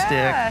 doesn't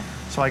stick.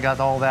 So I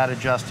got all that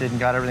adjusted and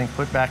got everything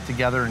put back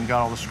together and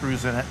got all the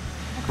screws in it.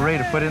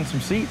 Ready to put in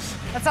some seats.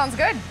 That sounds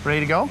good.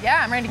 Ready to go?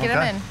 Yeah, I'm ready to get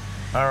them in.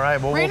 All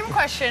right. Well, Random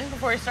question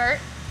before we start.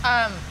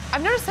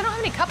 I've noticed they don't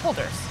have any cup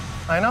holders.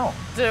 I know.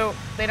 Do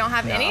they don't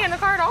have any in the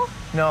car at all?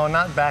 No,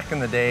 not back in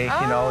the day.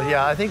 You know,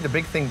 yeah, I think the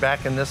big thing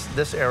back in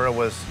this era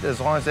was as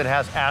long as it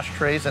has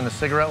ashtrays and a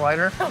cigarette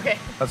lighter. Okay.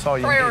 That's all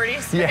you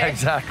Priorities. need. Yeah, Okay.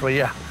 exactly.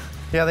 Yeah.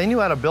 Yeah, they knew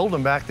how to build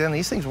them back then.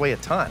 These things weigh a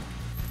ton.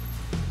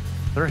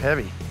 They're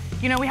heavy.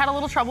 You know, we had a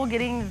little trouble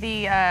getting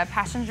the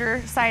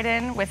passenger side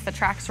in with the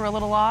tracks were a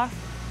little off.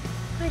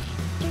 I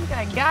think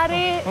I got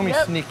it. Let me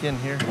sneak in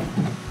here.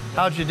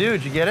 How'd you do?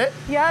 Did you get it?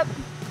 Yep.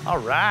 All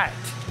right.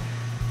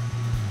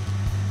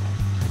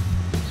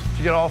 Did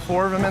you get all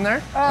four of them in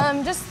there?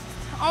 Just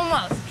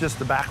almost. Just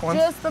the back ones?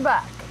 Just the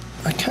back.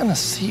 I kind of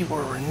see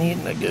where we're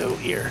needing to go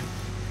here.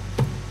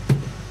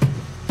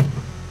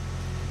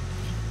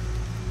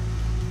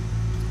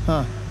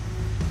 Huh.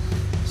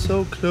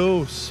 So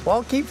close. Well,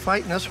 I'll keep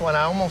fighting this one.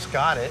 I almost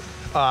got it.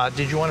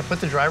 Did you want to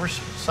put the driver's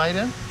side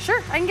in?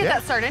 Sure, I can get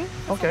that started.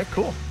 Okay,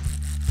 cool.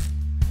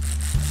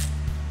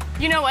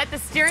 You know what? The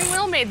steering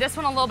wheel made this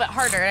one a little bit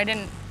harder. I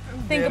didn't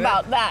think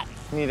about that.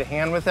 Need a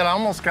hand with it? I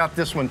almost got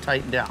this one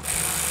tightened down.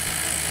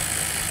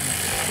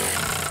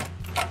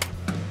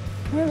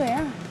 Here they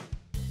are.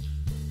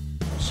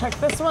 Check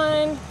this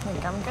one. I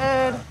think I'm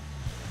good.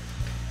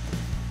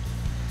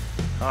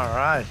 All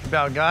right, you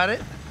about got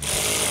it?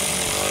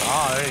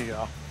 Oh, there you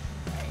go.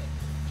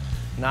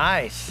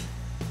 Nice.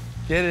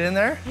 Get it in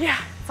there?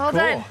 Yeah, it's all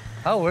done.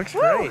 Oh, looks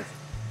great.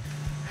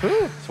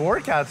 Whew, this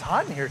workout's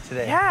hot in here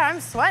today. Yeah, I'm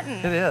sweating.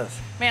 It is.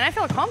 Man, I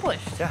feel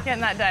accomplished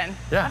getting that done.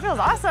 Yeah. That feels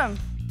awesome.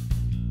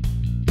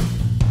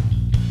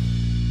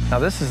 Now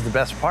this is the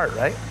best part,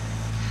 right?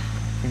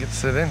 You get to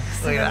sit in.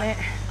 Look at that.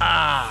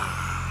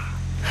 Ah,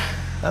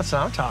 that's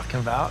what I'm talking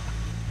about.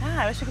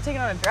 Ah, I wish we could take it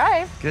on a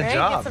drive. Good right?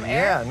 job. Get some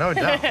air. Yeah, no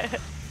doubt.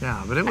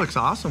 Yeah, but it looks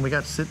awesome. We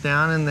got to sit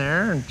down in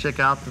there and check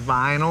out the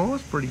vinyl.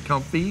 It's pretty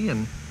comfy,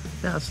 and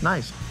yeah, it's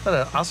nice. What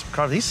an awesome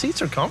car. These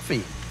seats are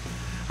comfy.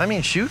 I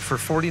mean, shoot, for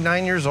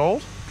 49 years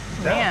old.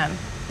 Man,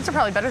 these are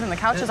probably better than the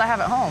couches I have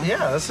at home.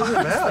 Yeah, this isn't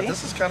bad. honestly.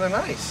 This is kind of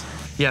nice.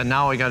 Yeah,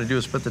 now all I got to do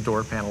is put the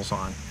door panels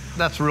on.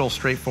 That's real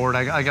straightforward.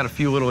 I got a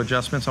few little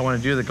adjustments I want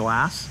to do to the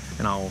glass,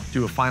 and I'll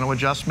do a final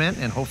adjustment,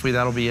 and hopefully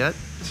that'll be it.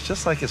 It's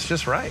just like it's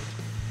just right.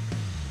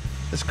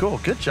 It's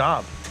cool. Good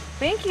job.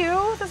 Thank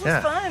you. This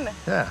was fun.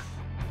 Yeah.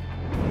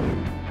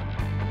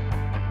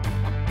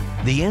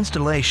 The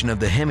installation of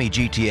the Hemi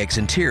GTX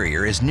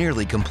interior is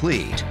nearly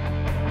complete.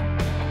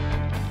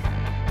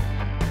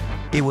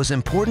 It was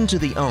important to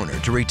the owner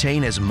to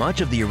retain as much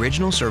of the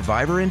original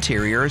Survivor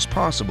interior as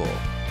possible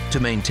to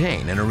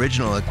maintain an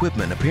original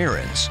equipment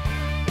appearance.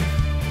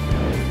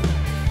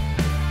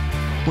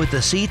 With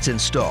the seats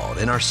installed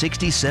in our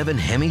 '67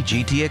 Hemi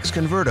GTX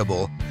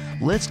convertible,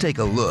 let's take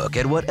a look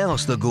at what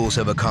else the Ghouls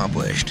have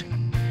accomplished.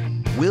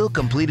 Will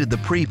completed the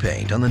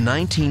pre-paint on the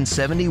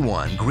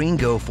 1971 Green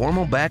Go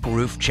formal back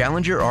roof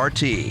Challenger RT.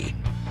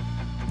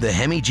 The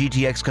Hemi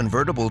GTX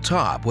convertible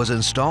top was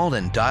installed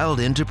and dialed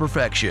into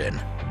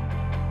perfection.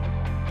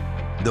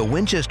 The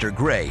Winchester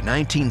Grey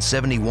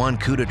 1971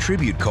 Cuda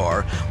tribute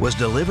car was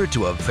delivered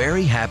to a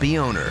very happy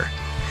owner.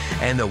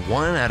 And the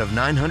 1 out of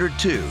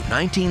 902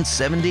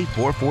 1970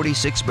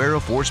 446 barrel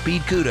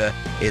 4-speed Cuda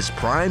is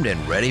primed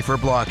and ready for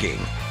blocking.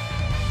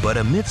 But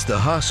amidst the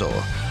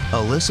hustle,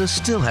 Alyssa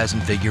still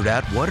hasn't figured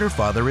out what her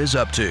father is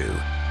up to.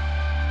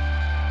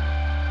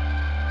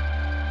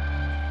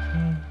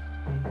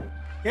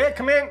 Yeah,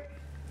 come in.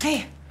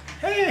 Hey.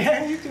 Hey,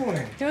 how you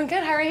doing? Doing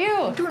good. How are you?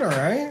 I'm doing all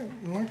right.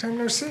 Long time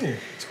no see.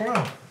 What's going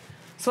on?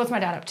 So what's my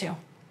dad up to?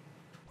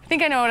 I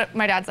think I know what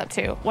my dad's up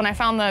to. When I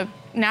found the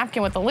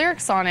napkin with the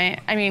lyrics on it,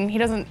 I mean, he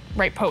doesn't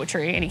write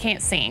poetry and he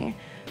can't sing.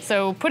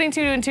 So putting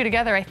 2 and 2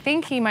 together, I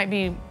think he might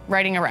be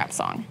writing a rap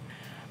song.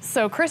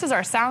 So Chris is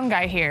our sound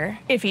guy here.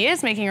 If he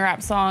is making a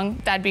rap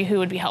song, that'd be who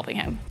would be helping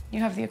him.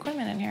 You have the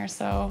equipment in here,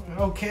 so.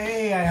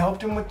 Okay, I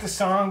helped him with the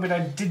song, but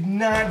I did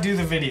not do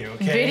the video,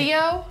 okay?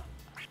 Video?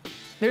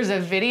 There's a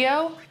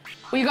video?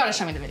 Well, you gotta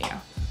show me the video.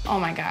 Oh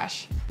my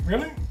gosh.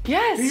 Really?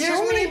 Yes, You guys show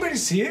want me. anybody to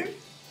see it?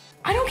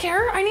 I don't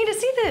care, I need to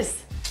see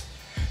this.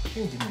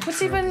 What's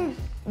he been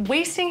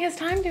wasting his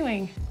time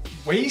doing?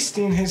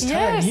 Wasting his time?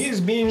 Yes. He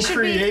is being He should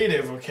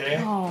creative, okay?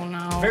 Oh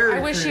no, Very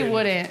I wish creative. he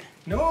wouldn't.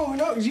 No,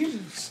 you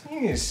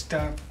need to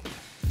stop.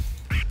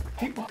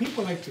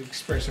 People like to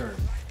express art.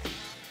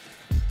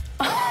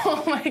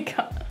 Oh my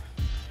God.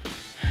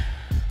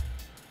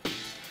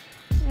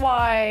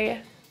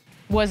 Why?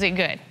 Was it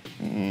good?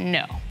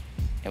 No,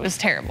 it was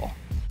terrible.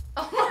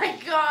 Oh my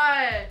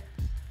God.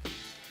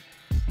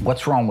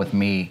 What's wrong with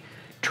me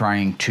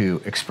trying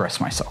to express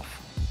myself?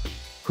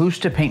 Who's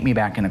to paint me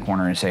back in a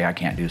corner and say I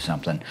can't do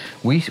something?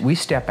 We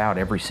step out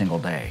every single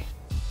day.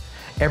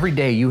 Every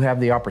day you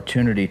have the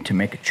opportunity to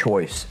make a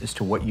choice as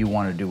to what you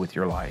want to do with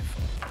your life.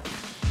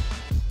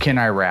 Can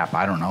I rap?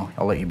 I don't know.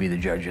 I'll let you be the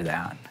judge of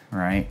that,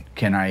 right?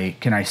 Can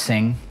I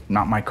sing?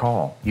 Not my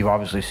call. You've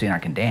obviously seen I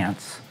can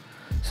dance.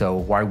 So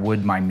why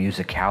would my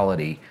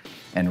musicality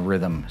and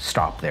rhythm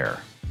stop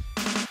there?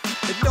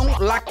 I don't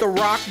like the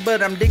rock,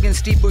 but I'm digging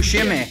steep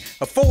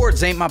Buscemi. A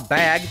Ford's ain't my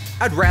bag,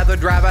 I'd rather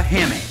drive a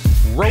Hemi.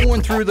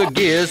 Rolling through the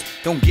gears,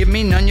 don't give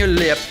me none your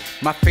lip.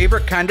 My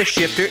favorite kind of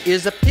shifter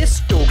is a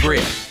pistol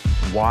grip.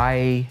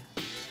 Why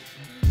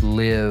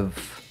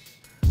live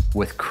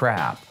with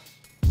crap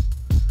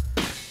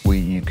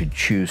when you could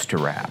choose to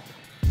rap?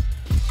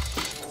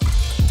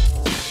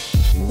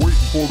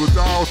 Waiting for the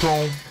dial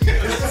tone.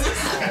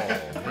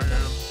 Oh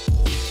man,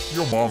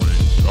 your mama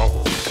ain't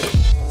nothing.